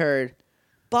what I heard.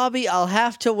 Bobby, I'll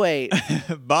have to wait."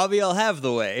 Bobby, I'll have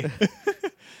the way.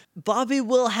 Bobby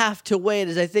will have to wait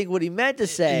is I think what he meant to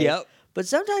say. Yep. But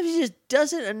sometimes he just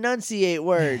doesn't enunciate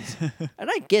words. And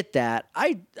I get that.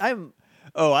 I'm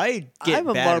Oh, I get I'm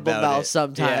a bad marble about mouth it.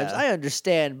 sometimes. Yeah. I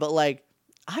understand, but like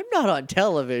I'm not on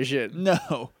television.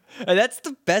 No. And that's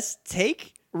the best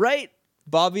take? Right?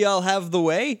 Bobby, I'll have the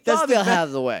way? That's Bobby the will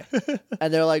have the way.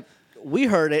 And they're like, "We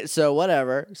heard it, so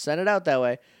whatever. Send it out that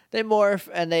way." They morph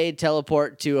and they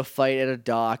teleport to a fight at a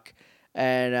dock.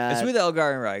 And It's with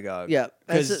Elgar and Rygog. yeah,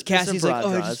 Because it's Cassie's some like, "Oh,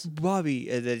 bronze just Bobby."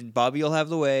 And then Bobby will have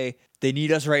the way. They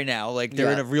need us right now. Like, they're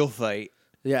Yeah. in a real fight.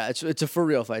 Yeah, it's a for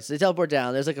real fight. So they teleport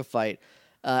down. There's like a fight.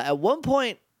 At one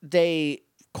point, they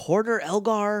corner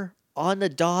Elgar on the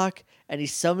dock, and he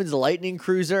summons Lightning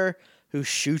Cruiser, who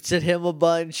shoots at him a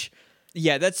bunch.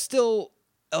 Yeah, that's still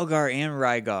Elgar and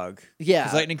Rygog. Yeah.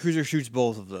 Because Lightning Cruiser shoots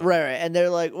both of them. Right. And they're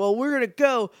like, "Well, we're gonna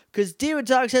go because Demon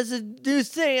Talks has a new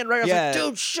thing." And Rygar's Yeah. like,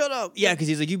 "Dude, shut up." Yeah, because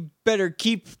he's like, "You better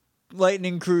keep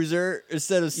Lightning Cruiser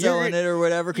instead of selling it or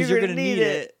whatever, because you're going to need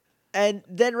it." And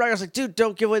then Rygar's like, "Dude,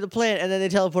 don't give away the plan." And then they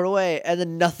teleport away, and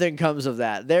then nothing comes of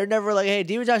that. They're never like, "Hey,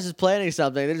 Demon Talks is planning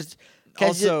something." They're just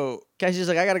Also, Cassie's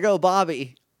like, "I gotta go,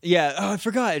 Bobby." yeah, oh, I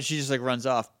forgot. And she just like runs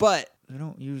off. But they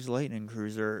don't use Lightning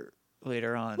Cruiser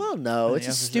later on. Well, no, in it's the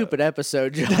a episode. stupid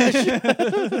episode, Josh.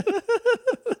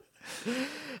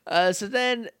 So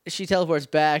then she teleports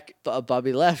back.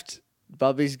 Bobby left.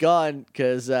 Bobby's gone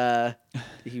because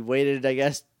he waited, I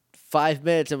guess, 5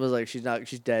 minutes and was like, "She's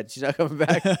dead. She's not coming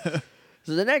back." So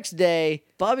So the next day,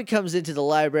 Bobby comes into the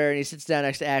library and he sits down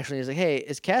next to Ashley. And he's like, "Hey,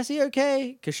 is Cassie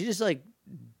okay? Because she just like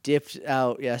dipped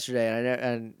out yesterday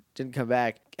and didn't come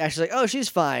back." Ashley's like, "Oh, she's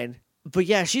fine." But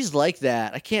yeah, she's like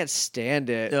that. I can't stand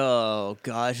it. Oh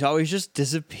gosh, always just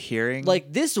disappearing.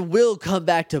 Like, this will come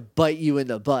back to bite you in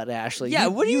the butt, Ashley. Yeah,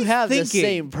 what are you have the thinking?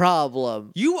 same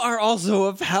problem. You are also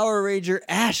a Power Ranger,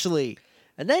 Ashley.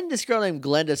 And then this girl named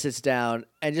Glenda sits down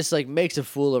and just like makes a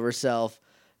fool of herself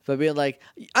by being like,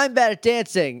 "I'm bad at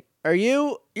dancing. Are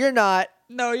you? You're not."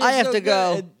 No, you're I have so to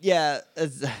go. good. Yeah,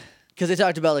 it's- Because they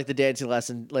talked about like the dancing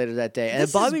lesson later that day. And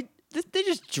this Bobby, they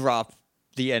just drop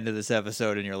the end of this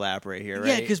episode in your lap right here, right?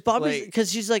 yeah, because Bobby's, Like,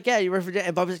 because she's like, "Yeah, you're ready for dance."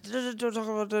 And Bobby's like, "Don't talk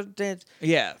about the dance."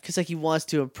 yeah, Because like he wants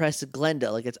to impress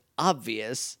Glenda. Like, it's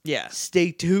obvious. yeah.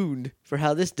 Stay tuned for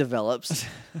how this develops.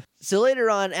 So later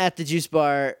on at the juice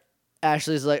bar,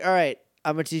 Ashley's like, "All right,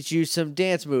 I'm going to teach you some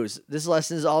dance moves. This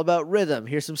lesson is all about rhythm.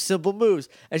 Here's some simple moves."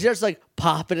 And she starts like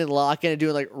popping and locking and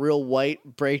doing like real white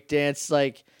break dance,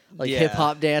 like Yeah. hip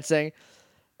hop dancing.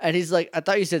 And he's like, "I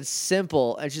thought you said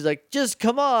simple." And she's like, "Just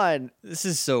come on. This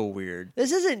is so weird.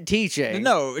 This isn't teaching."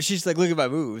 No, she's like, look at my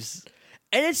moves.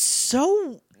 And it's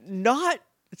so not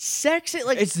sexy.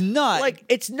 Like, It's not. like,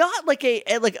 it's not like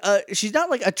she's not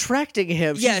like attracting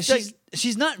him. Yeah, like,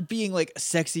 she's not being like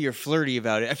sexy or flirty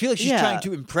about it. I feel like she's Yeah. trying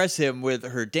to impress him with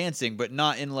her dancing, but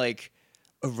not in like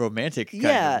a romantic kind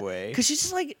of way. because she's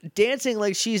just like dancing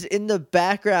like she's in the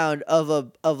background of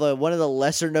a one of the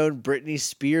lesser known Britney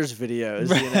Spears videos.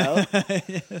 You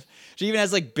know, She even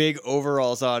has like big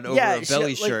overalls on over Yeah, a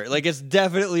belly she- like- shirt. Like it's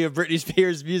definitely a Britney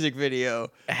Spears music video.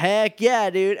 heck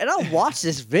yeah, dude. And I'll watch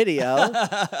this video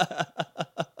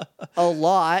a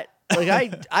lot. Like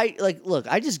I like look.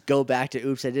 I just go back to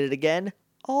Oops, I Did It Again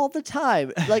all the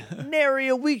time. Like nary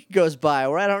a week goes by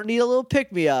where I don't need a little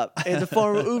pick me up in the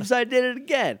form of Oops, I Did It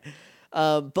Again.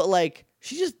 But like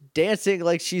she's just dancing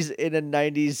like she's in a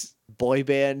 '90s boy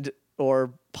band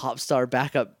or pop star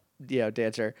backup,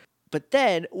 dancer. But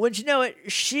then, wouldn't you know it,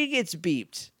 she gets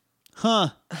beeped.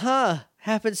 Huh.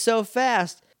 Happens so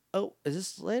fast. Oh, is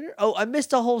this later? Oh, I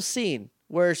missed a whole scene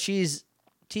where she's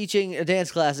teaching a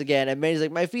dance class again, and Mandy's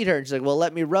like, "My feet hurt." And she's like, "Well,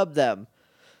 let me rub them."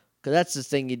 Because that's the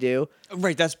thing you do.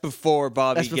 Right, that's before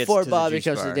Bobby That's gets before to Bobby the juice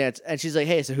comes to bar. the dance. And she's like,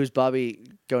 "Hey, so who's Bobby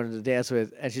going to the dance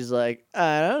with?" And she's like,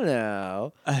 "I don't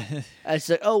know." And she's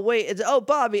like, "Oh, wait, it's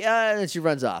Bobby." And then she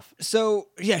runs off. So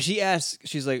yeah, she asks.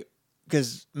 She's like,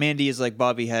 because Mandy is like,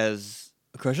 Bobby has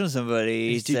a crush on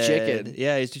somebody. He's He too said- chicken.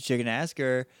 Yeah, he's too chicken to ask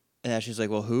her. And she's like,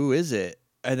 well, who is it?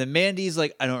 And then Mandy's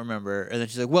like, I don't remember. And then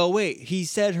she's like, well, wait, he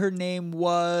said her name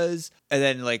was. And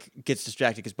then like gets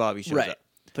distracted because Bobby shows up.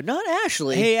 But not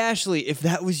Ashley. Hey Ashley, if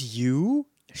that was you,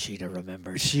 She'd have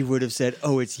remembered. she would have said,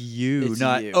 "Oh, it's you," It's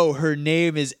not you. "Oh, her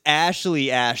name is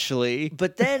Ashley." Ashley.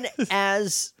 But then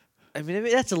I mean,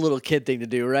 that's a little kid thing to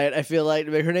do, right? I feel like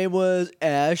her name was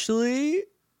Ashley,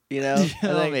 And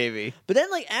Oh, like- maybe. But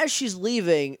then, like, as she's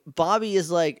leaving, Bobby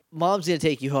is like, "Mom's gonna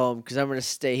take you home because I'm gonna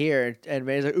stay here." And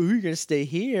Mary's like, "Ooh, you're gonna stay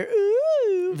here?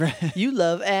 Ooh, Right. you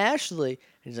love Ashley."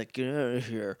 And he's like, "Get out of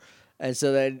here." And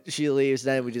so then she leaves.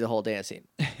 And then we do the whole dance scene.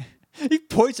 He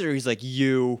points at her. He's like,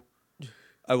 "You,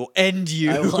 I will end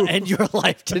you. I will end your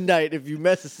life tonight if you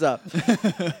mess this up.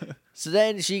 So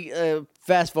then she,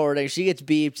 fast forwarding, she gets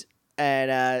beeped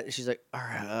and she's like, all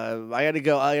right, I gotta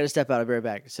go. I gotta step out. I'll be right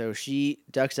back. So she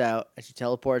ducks out and she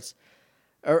teleports,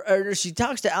 or she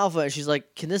talks to Alpha and she's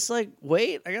like, can this like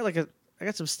wait? I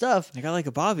got some stuff. I got like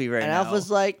a Bobby right And now." Alpha's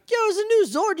like, yo, it's a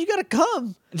new Zord. You gotta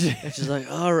come. And she's like,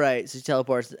 all right. So she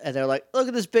teleports and they're like, look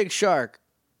at this big shark.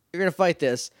 You're going to fight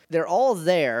this. They're all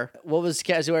there. What was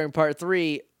Cassie wearing part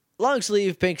 3? Long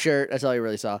sleeve, pink shirt. That's all you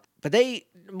really saw. But they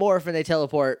morph and they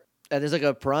teleport. And there's like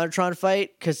a Piranhatron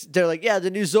fight. Because they're like, yeah, the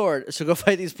new Zord. So go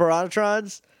fight these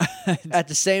Piranhatrons at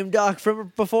the same dock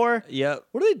from before. Yep.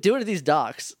 What are they doing at these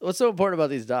docks? What's so important about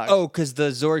these docks? Oh, because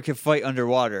the Zord can fight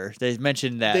underwater. They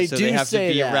mentioned that, They so do they have to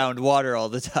say be that. around water all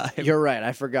the time. You're right.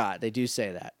 I forgot. They do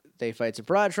say that. They fight some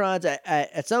Piranhatrons.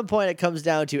 At some point, it comes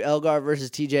down to Elgar versus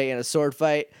TJ in a sword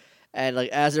fight. And like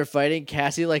as they're fighting,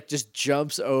 Cassie like just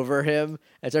jumps over him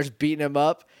and starts beating him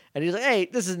up. And he's like, "Hey,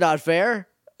 this is not fair.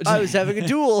 I was having a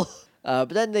duel." But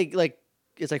then they like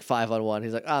it's like 5-on-1.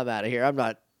 He's like, "I'm out of here. I'm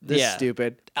not this Yeah.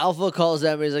 stupid." Alpha calls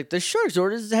them. And he's like, "The Shark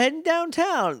Zord is heading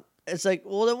downtown." It's like,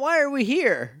 well, then why are we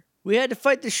here? We had to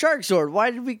fight the Shark Zord. Why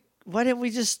didn't we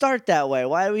just start that way?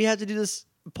 Why do we have to do this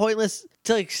pointless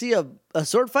to like see a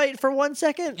sword fight for 1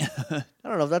 second? I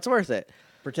don't know if that's worth it.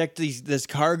 Protect this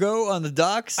cargo on the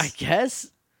docks. I guess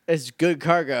it's good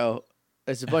cargo.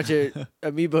 It's a bunch of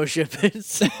amiibo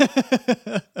shipments.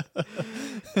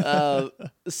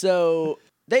 So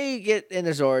they get in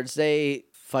their swords. They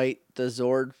fight the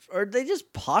Zord, or they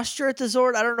just posture at the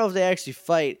Zord. I don't know if they actually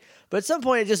fight, but at some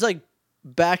point it just like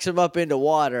backs them up into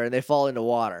water and they fall into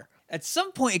water. At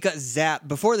some point, it got zapped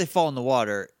before they fall in the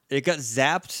water. It got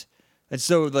zapped, and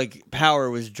so like power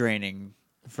was draining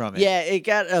from it. Yeah, it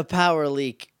got a power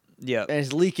leak Yeah. and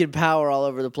it's leaking power all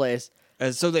over the place.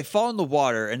 And so they fall in the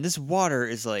water, and this water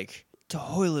is like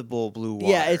toilet bowl blue water.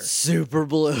 Yeah, it's super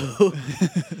blue.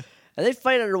 And they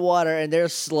fight underwater, and they're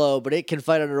slow, but it can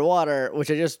fight underwater, which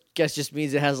I guess just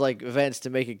means it has like vents to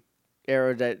make it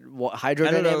hydrodynamic. I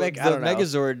don't know. The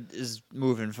Megazord is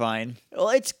moving fine. Well,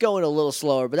 it's going a little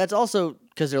slower, but that's also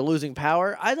because they're losing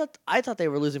power. I thought they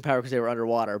were losing power because they were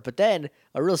underwater, but then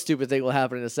a real stupid thing will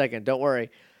happen in a second. Don't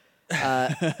worry.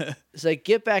 So they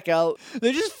get back out.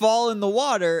 They just fall in the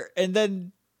water and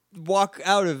then walk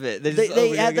out of it.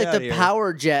 They had like the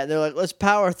power jet. And they're like, let's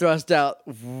power thrust out,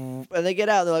 and they get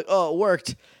out. And they're like, oh, it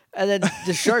worked. And then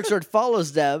the shark sword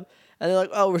follows them, and they're like,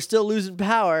 oh, we're still losing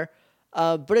power.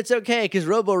 But it's okay because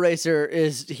Robo Racer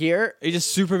is here. He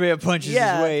just Superman punches his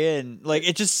way in. Like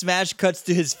it just smash cuts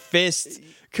to his fist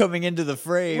coming into the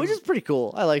frame, which is pretty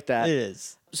cool. I like that. It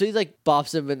is. So he like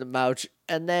bops him in the mouth,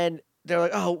 and then they're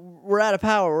like, "Oh, we're out of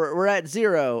power. We're at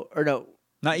 0, or no,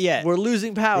 not yet. We're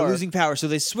losing power. We're losing power." So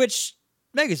they switch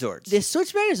Megazords. They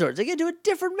switch Megazords. They get to a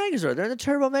different Megazord. They're in the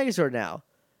Turbo Megazord now.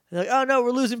 They're like, "Oh no,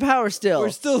 we're losing power still. We're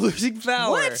still losing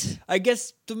power." What? I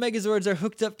guess the Megazords are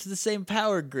hooked up to the same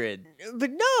power grid.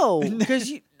 But no,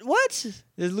 because what?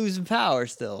 They're losing power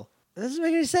still. That doesn't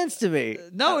make any sense to me.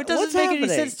 No, it doesn't make any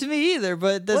sense to me either.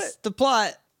 But that's the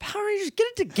plot. Power Rangers, get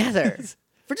it together.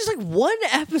 For just like one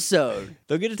episode.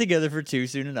 They'll get it together for 2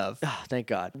 soon enough. Oh, thank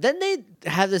God. Then they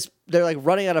have this, they're like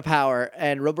running out of power,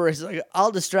 and Robo Race is like,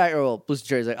 I'll distract, or well, Blue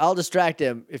Cherry's like, I'll distract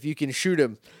him if you can shoot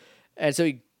him. And so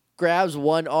he grabs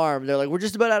one arm. They're like, we're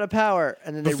just about out of power.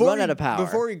 And then they run out of power.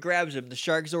 Before he grabs him, the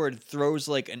Shark Zord throws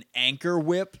like an anchor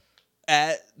whip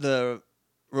at the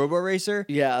Robo Racer.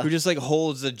 Yeah. Who just like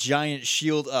holds a giant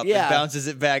shield up and bounces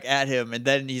it back at him. And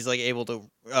then he's like able to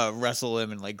wrestle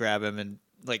him and like grab him and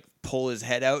like pull his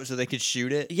head out so they could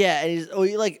shoot it. Yeah, and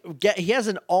he has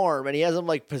an arm and he has him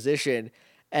like positioned,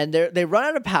 and they run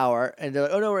out of power and they're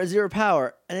like, oh no, we're at 0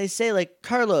 power, and they say like,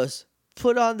 Carlos,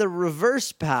 put on the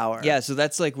reverse power. Yeah, so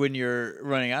that's like when you're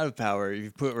running out of power, if you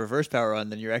put reverse power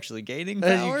on, then you're actually gaining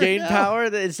power. And you gain power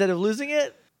instead of losing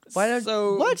it. Why not?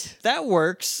 So what? That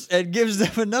works and gives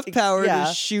them enough power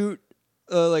to shoot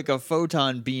like a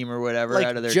photon beam or whatever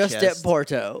out of their chest. Just at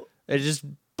Porto. It just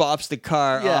bops the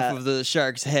car off of the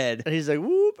shark's head. And he's like,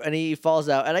 whoop, and he falls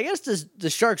out. And I guess the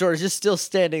shark sword is just still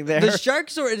standing there. The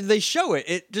shark sword, they show it.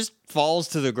 It just falls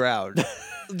to the ground.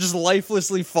 Just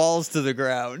lifelessly falls to the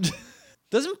ground.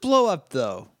 Doesn't blow up,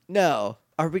 though. No.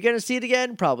 Are we going to see it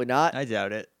again? Probably not. I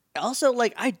doubt it. Also,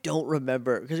 like, I don't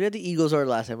remember, because we had the Eagle Zord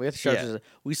last time. We had the Shark Zord.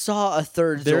 We saw a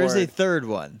third Zord. There is a third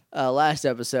one. Last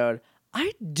episode.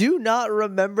 I do not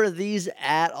remember these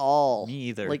at all. Me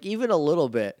either. Like, even a little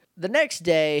bit. The next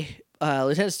day,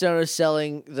 Lieutenant Stone is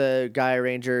selling the Guy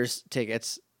Rangers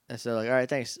tickets. And so, like, all right,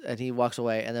 thanks. And he walks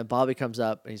away. And then Bobby comes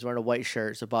up, and he's wearing a white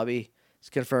shirt. So Bobby is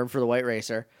confirmed for the White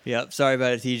Racer. Yep. Sorry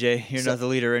about it, TJ. You're not the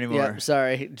leader anymore. Yep,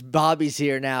 sorry. Bobby's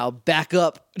here now. Back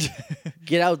up.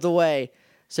 Get out the way.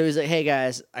 So he's like, hey,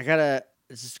 guys, there's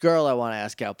this girl I want to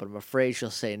ask out, but I'm afraid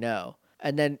she'll say no.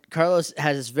 And then Carlos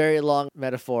has this very long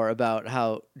metaphor about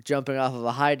how jumping off of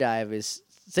a high dive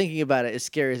thinking about it is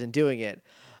scarier than doing it.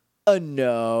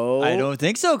 No. I don't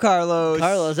think so, Carlos.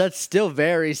 Carlos, that's still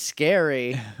very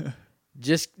scary.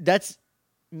 That's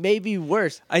maybe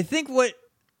worse. I think what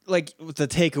the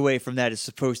takeaway from that is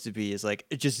supposed to be is like,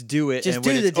 just do it, just and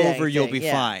when it's over, you'll be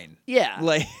yeah. fine. Yeah.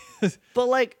 Like, but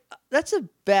like, that's a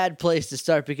bad place to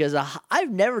start because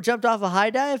I've never jumped off a high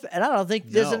dive, and I don't think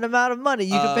there's an amount of money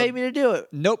you can pay me to do it.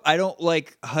 Nope, I don't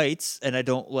like heights, and I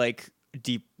don't like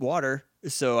deep water,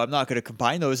 so I'm not going to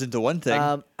combine those into one thing.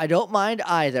 I don't mind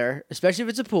either, especially if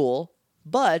it's a pool.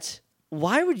 But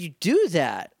why would you do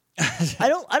that? I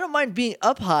don't mind being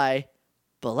up high,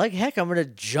 but like heck, I'm gonna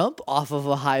jump off of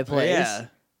a high place. Yeah.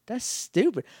 That's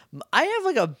stupid. I have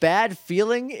like a bad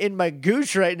feeling in my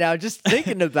gooch right now just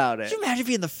thinking about it. Could you imagine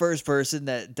being the first person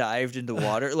that dived into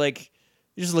water? Like,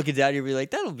 you're just looking down, you'll be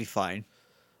like, that'll be fine.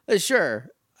 Sure.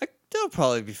 That'll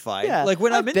probably be fine. Yeah. Like,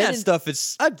 when I'm in that stuff,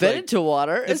 I've been into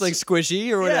water. It's like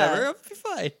squishy or whatever. I'll be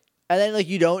fine. And then, like,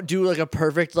 you don't do like a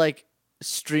perfect, like,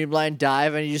 streamlined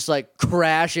dive and you just, like,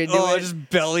 crash into it. Just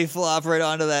belly flop right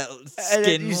onto that skin and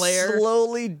then you layer.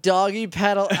 Slowly doggy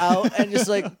paddle out and just,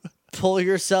 like, pull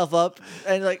yourself up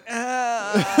and like,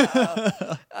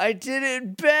 I did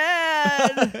it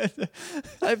bad.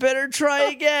 I better try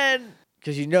again.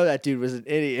 Because you know that dude was an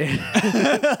idiot.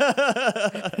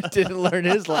 Didn't learn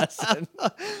his lesson.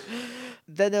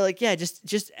 Then they're like, yeah,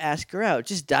 just ask her out.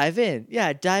 Just dive in.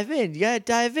 Yeah, dive in. Yeah,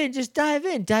 dive in. Just dive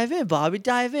in. Dive in, Bobby.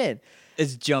 Dive in.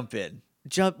 It's jump in.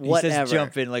 Jump, He whatever. says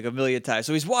jump in like a million times.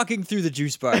 So he's walking through the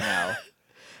juice bar now.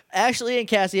 Ashley and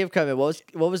Cassie have come in. What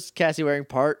was Cassie wearing?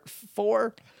 Part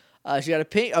 4. She got a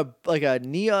pink, like a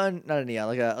neon, not a neon,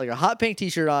 like a hot pink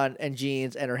T-shirt on and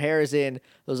jeans, and her hair is in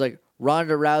those like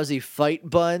Ronda Rousey fight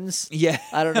buns. Yeah.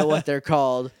 I don't know what they're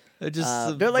called. They're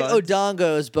just they're like buns.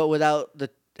 Odongos, but without the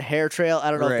hair trail.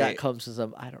 I don't know if that Right. comes from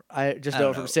some. I just I know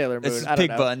don't it from know. Sailor Moon. It's I don't pig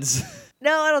know. buns.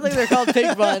 No, I don't think they're called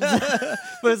pig buns.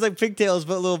 But it's like pigtails,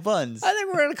 but little buns. I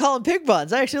think we're gonna call them pig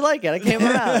buns. I actually like it. I came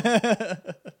around.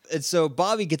 And so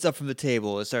Bobby gets up from the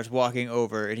table and starts walking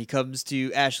over, and he comes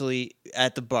to Ashley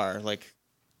at the bar, like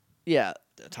Yeah,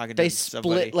 talking they to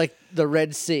somebody. split like the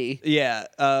Red Sea. Yeah.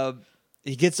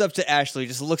 He gets up to Ashley,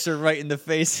 just looks her right in the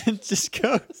face, and just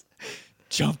goes,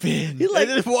 "Jump in." He, like-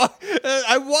 And then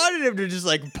I wanted him to just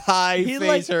like pie He, face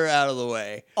like- her out of the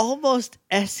way. Almost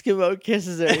Eskimo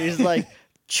kisses her. He's like,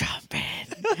 jump in,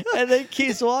 and then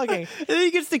keeps walking. And then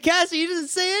he gets to Cassie. He doesn't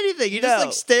say anything. He No. just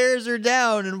like stares her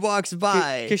down and walks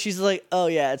by. Because she's like, oh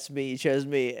yeah, it's me. You chose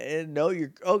me. And no,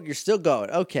 you're still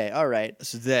going. Okay, all right.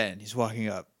 So then he's walking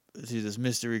up to this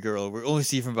mystery girl. We only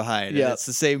see from behind. Yep. And it's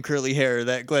the same curly hair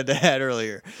that Glenda had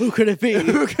earlier. Who could it be?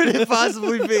 Who could it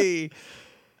possibly be?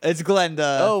 It's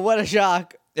Glenda. Oh, what a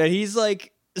shock. And he's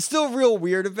like still real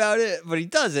weird about it, but he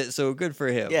does it, so good for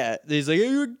him. Yeah. He's like,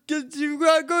 you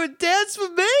gonna go and dance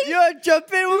with me? You want to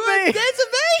jump in You with wanna me? dance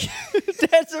with me?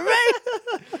 Dance with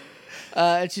me.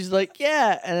 And she's like,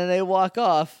 yeah. And then they walk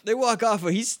off. They walk off,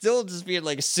 but he's still just being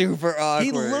like super awkward.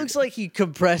 He looks like he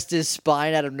compressed his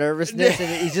spine out of nervousness,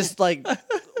 and he's just like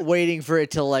waiting for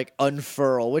it to like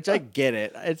unfurl. Which I get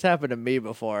it. It's happened to me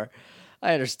before.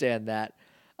 I understand that.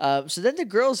 So then the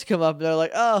girls come up and they're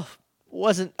like, "Oh,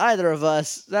 wasn't either of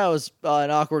us. That was an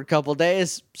awkward couple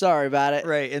days. Sorry about it."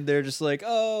 right, and they're just like,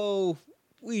 oh,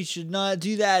 we should not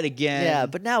do that again. Yeah,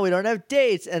 but now we don't have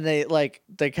dates, and they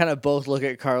kind of both look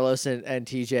at Carlos and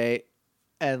TJ,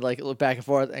 and like look back and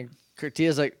forth. And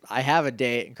Tia's like, "I have a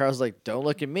date," and Carlos is like, "Don't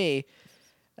look at me."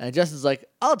 And Justin's like,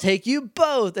 "I'll take you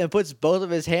both," and puts both of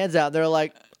his hands out. They're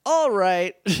like, "All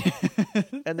right,"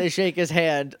 and they shake his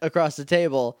hand across the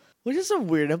table, which is some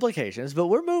weird implications. But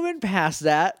we're moving past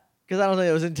that because I don't think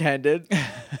it was intended.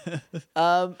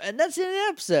 And that's the end of the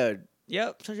episode.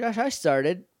 Yep. So Josh, I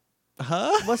started.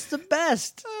 Huh? What's the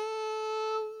best?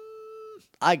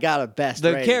 I got a best.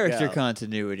 The ready to character go.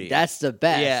 continuity. That's the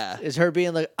best. Yeah. Is her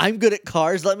being like, I'm good at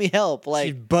cars. Let me help. She's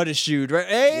Like, butt eschewed, right?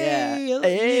 Hey, Yeah.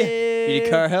 Hey. You need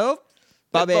car help?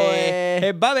 Bobby. boy.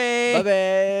 Hey,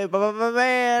 Bobby. Bobby,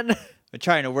 man. I'm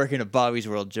trying to work in a Bobby's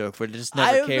World joke, but it just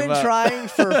never I've came been up. trying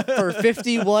for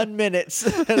 51 minutes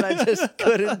and I just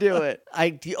couldn't do it.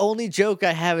 The only joke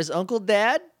I have is Uncle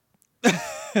Dad,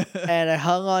 and I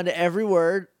hung on to every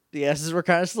word. The S's were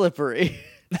kind of slippery.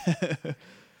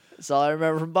 That's all I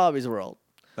remember from Bobby's World.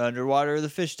 Underwater, the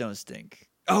fish don't stink.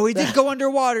 Oh, we did go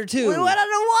underwater too. We went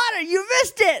underwater. You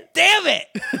missed it. Damn it!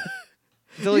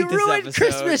 Delete You this ruined episode.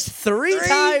 Christmas three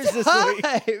times this week.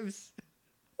 times.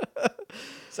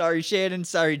 Sorry, Shannon.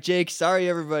 Sorry, Jake. Sorry,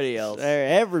 everybody else.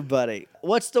 Everybody.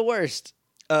 What's the worst?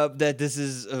 That this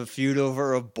is a feud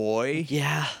over a boy.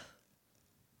 Yeah.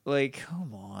 Like,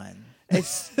 come on. It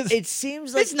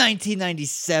seems like It's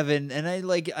 1997, and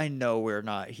I know we're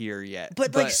not here yet.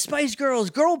 but like Spice Girls,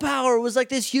 girl power was like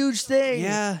this huge thing.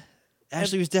 yeah,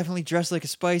 Ashley was definitely dressed like a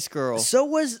Spice Girl. So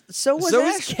was So was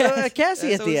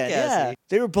Cassie at So the was end. Yeah. Cassie.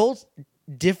 They were both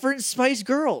different Spice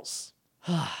Girls.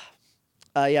 Yeah,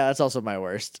 that's also my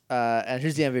worst. And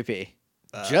who's the MVP?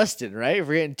 Justin, right?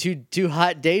 We're getting two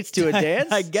hot dates to a dance.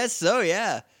 I guess so.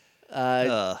 Yeah.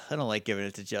 I don't like giving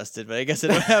it to Justin, but I guess I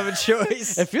don't have a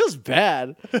choice. It feels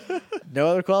bad. No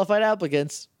other qualified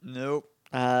applicants. Nope.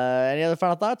 Any other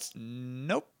final thoughts?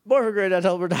 Nope.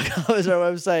 morphingrid.tumblr.com is our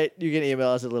website. You can email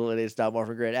us at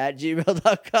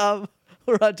littleidiots.morphingrid@gmail.com.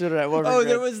 We're on Twitter at morphingrid. Oh,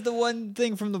 there was the one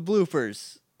thing from the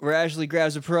bloopers where Ashley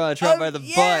grabs a piranha trapped by the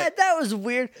yeah, butt. that was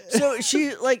weird. So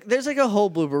she like, there's like a whole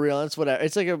blooper reel. And it's whatever.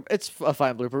 It's a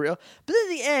fine blooper reel. But then at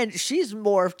the end, she's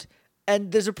morphed,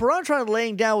 and there's a piranha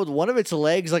laying down with one of its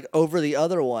legs like over the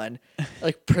other one,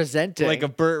 like presenting Like a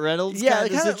Burt Reynolds yeah,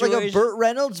 kind of like situation. a Burt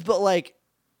Reynolds, but like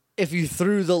if you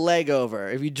threw the leg over,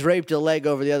 if you draped a leg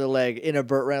over the other leg in a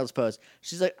Burt Reynolds pose.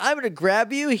 She's like, I'm gonna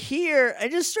grab you here,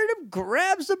 and just straight up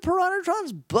grabs the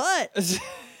Piranhatron's butt.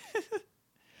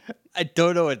 I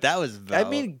don't know what that was about. I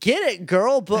mean, get it,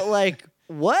 girl, but like,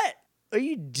 what are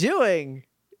you doing?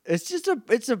 It's a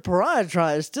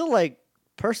Piranhatron. It's still like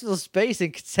personal space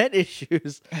and consent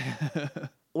issues.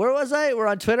 Where was I? We're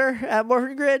on Twitter at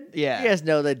Morphin Grid. Yeah. You guys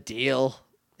know the deal.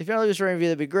 If you want to leave us a review,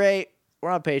 that'd be great. We're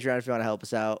on Patreon if you want to help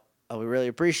us out. We really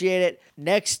appreciate it.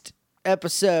 Next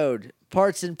episode,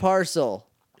 Parts and Parcel.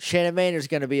 Shannon Maynard's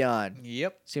going to be on.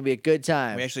 Yep. It's going to be a good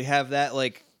time. We actually have that,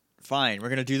 like, fine. We're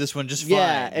going to do this one just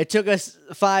Yeah, fine. it took us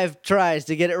 5 tries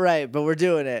to get it right, but we're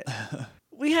doing it.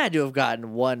 We had to have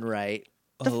gotten one right.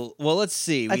 Well, let's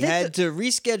see. I We think had to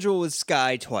reschedule with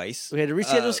Sky twice. We had to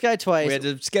reschedule Sky twice. We had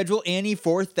to schedule Annie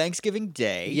for Thanksgiving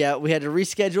Day. Yeah, we had to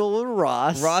reschedule with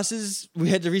Ross. We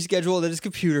had to reschedule, then his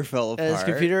computer fell apart. And his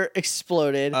computer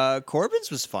exploded.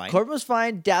 Corbin's was fine. Corbin was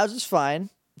fine. Dowds was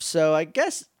fine. So I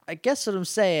guess what I'm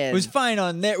saying. It was fine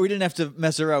on there. We didn't have to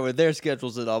mess around with their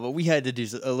schedules at all, but we had to do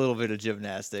a little bit of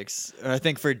gymnastics. I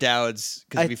think for Dowd's,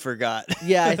 because we forgot.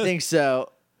 Yeah, I think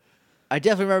so. I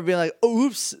definitely remember being like, oh,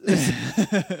 oops.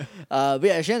 But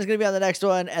yeah, Shannon's going to be on the next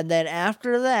one. And then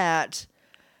after that,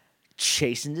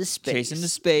 Chasing to Space. Chasing to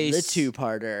Space. The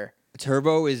two-parter.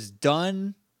 Turbo is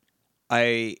done.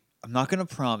 I'm not going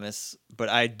to promise, but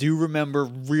I do remember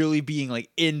really being like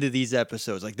into these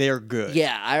episodes. Like, they are good.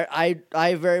 Yeah,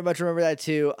 I very much remember that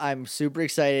too. I'm super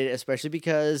excited, especially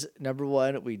because, number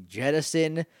one, we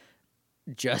jettison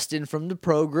Justin from the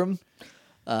program,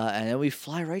 and then we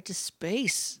fly right to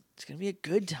space. It's going to be a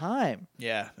good time.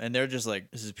 Yeah, and they're just like,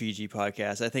 this is a PG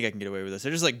podcast. I think I can get away with this.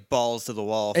 They're just like balls to the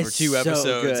wall for It's 2 so episodes.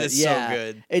 good. It's Yeah. so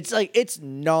good. It's like, it's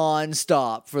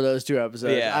nonstop for those 2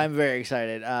 episodes. Yeah. I'm very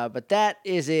excited. But that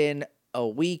is in a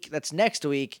week. That's next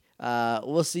week.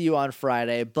 We'll see you on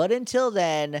Friday. But until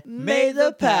then, may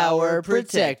the power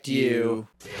protect you.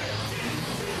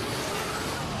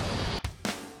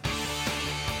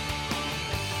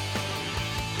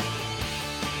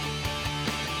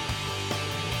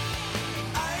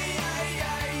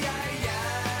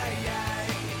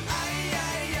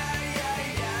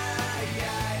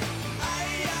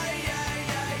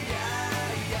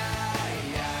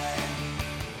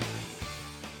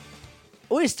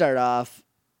 We start off.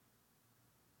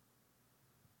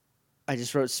 I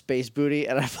just wrote space booty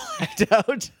and I blacked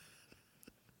out.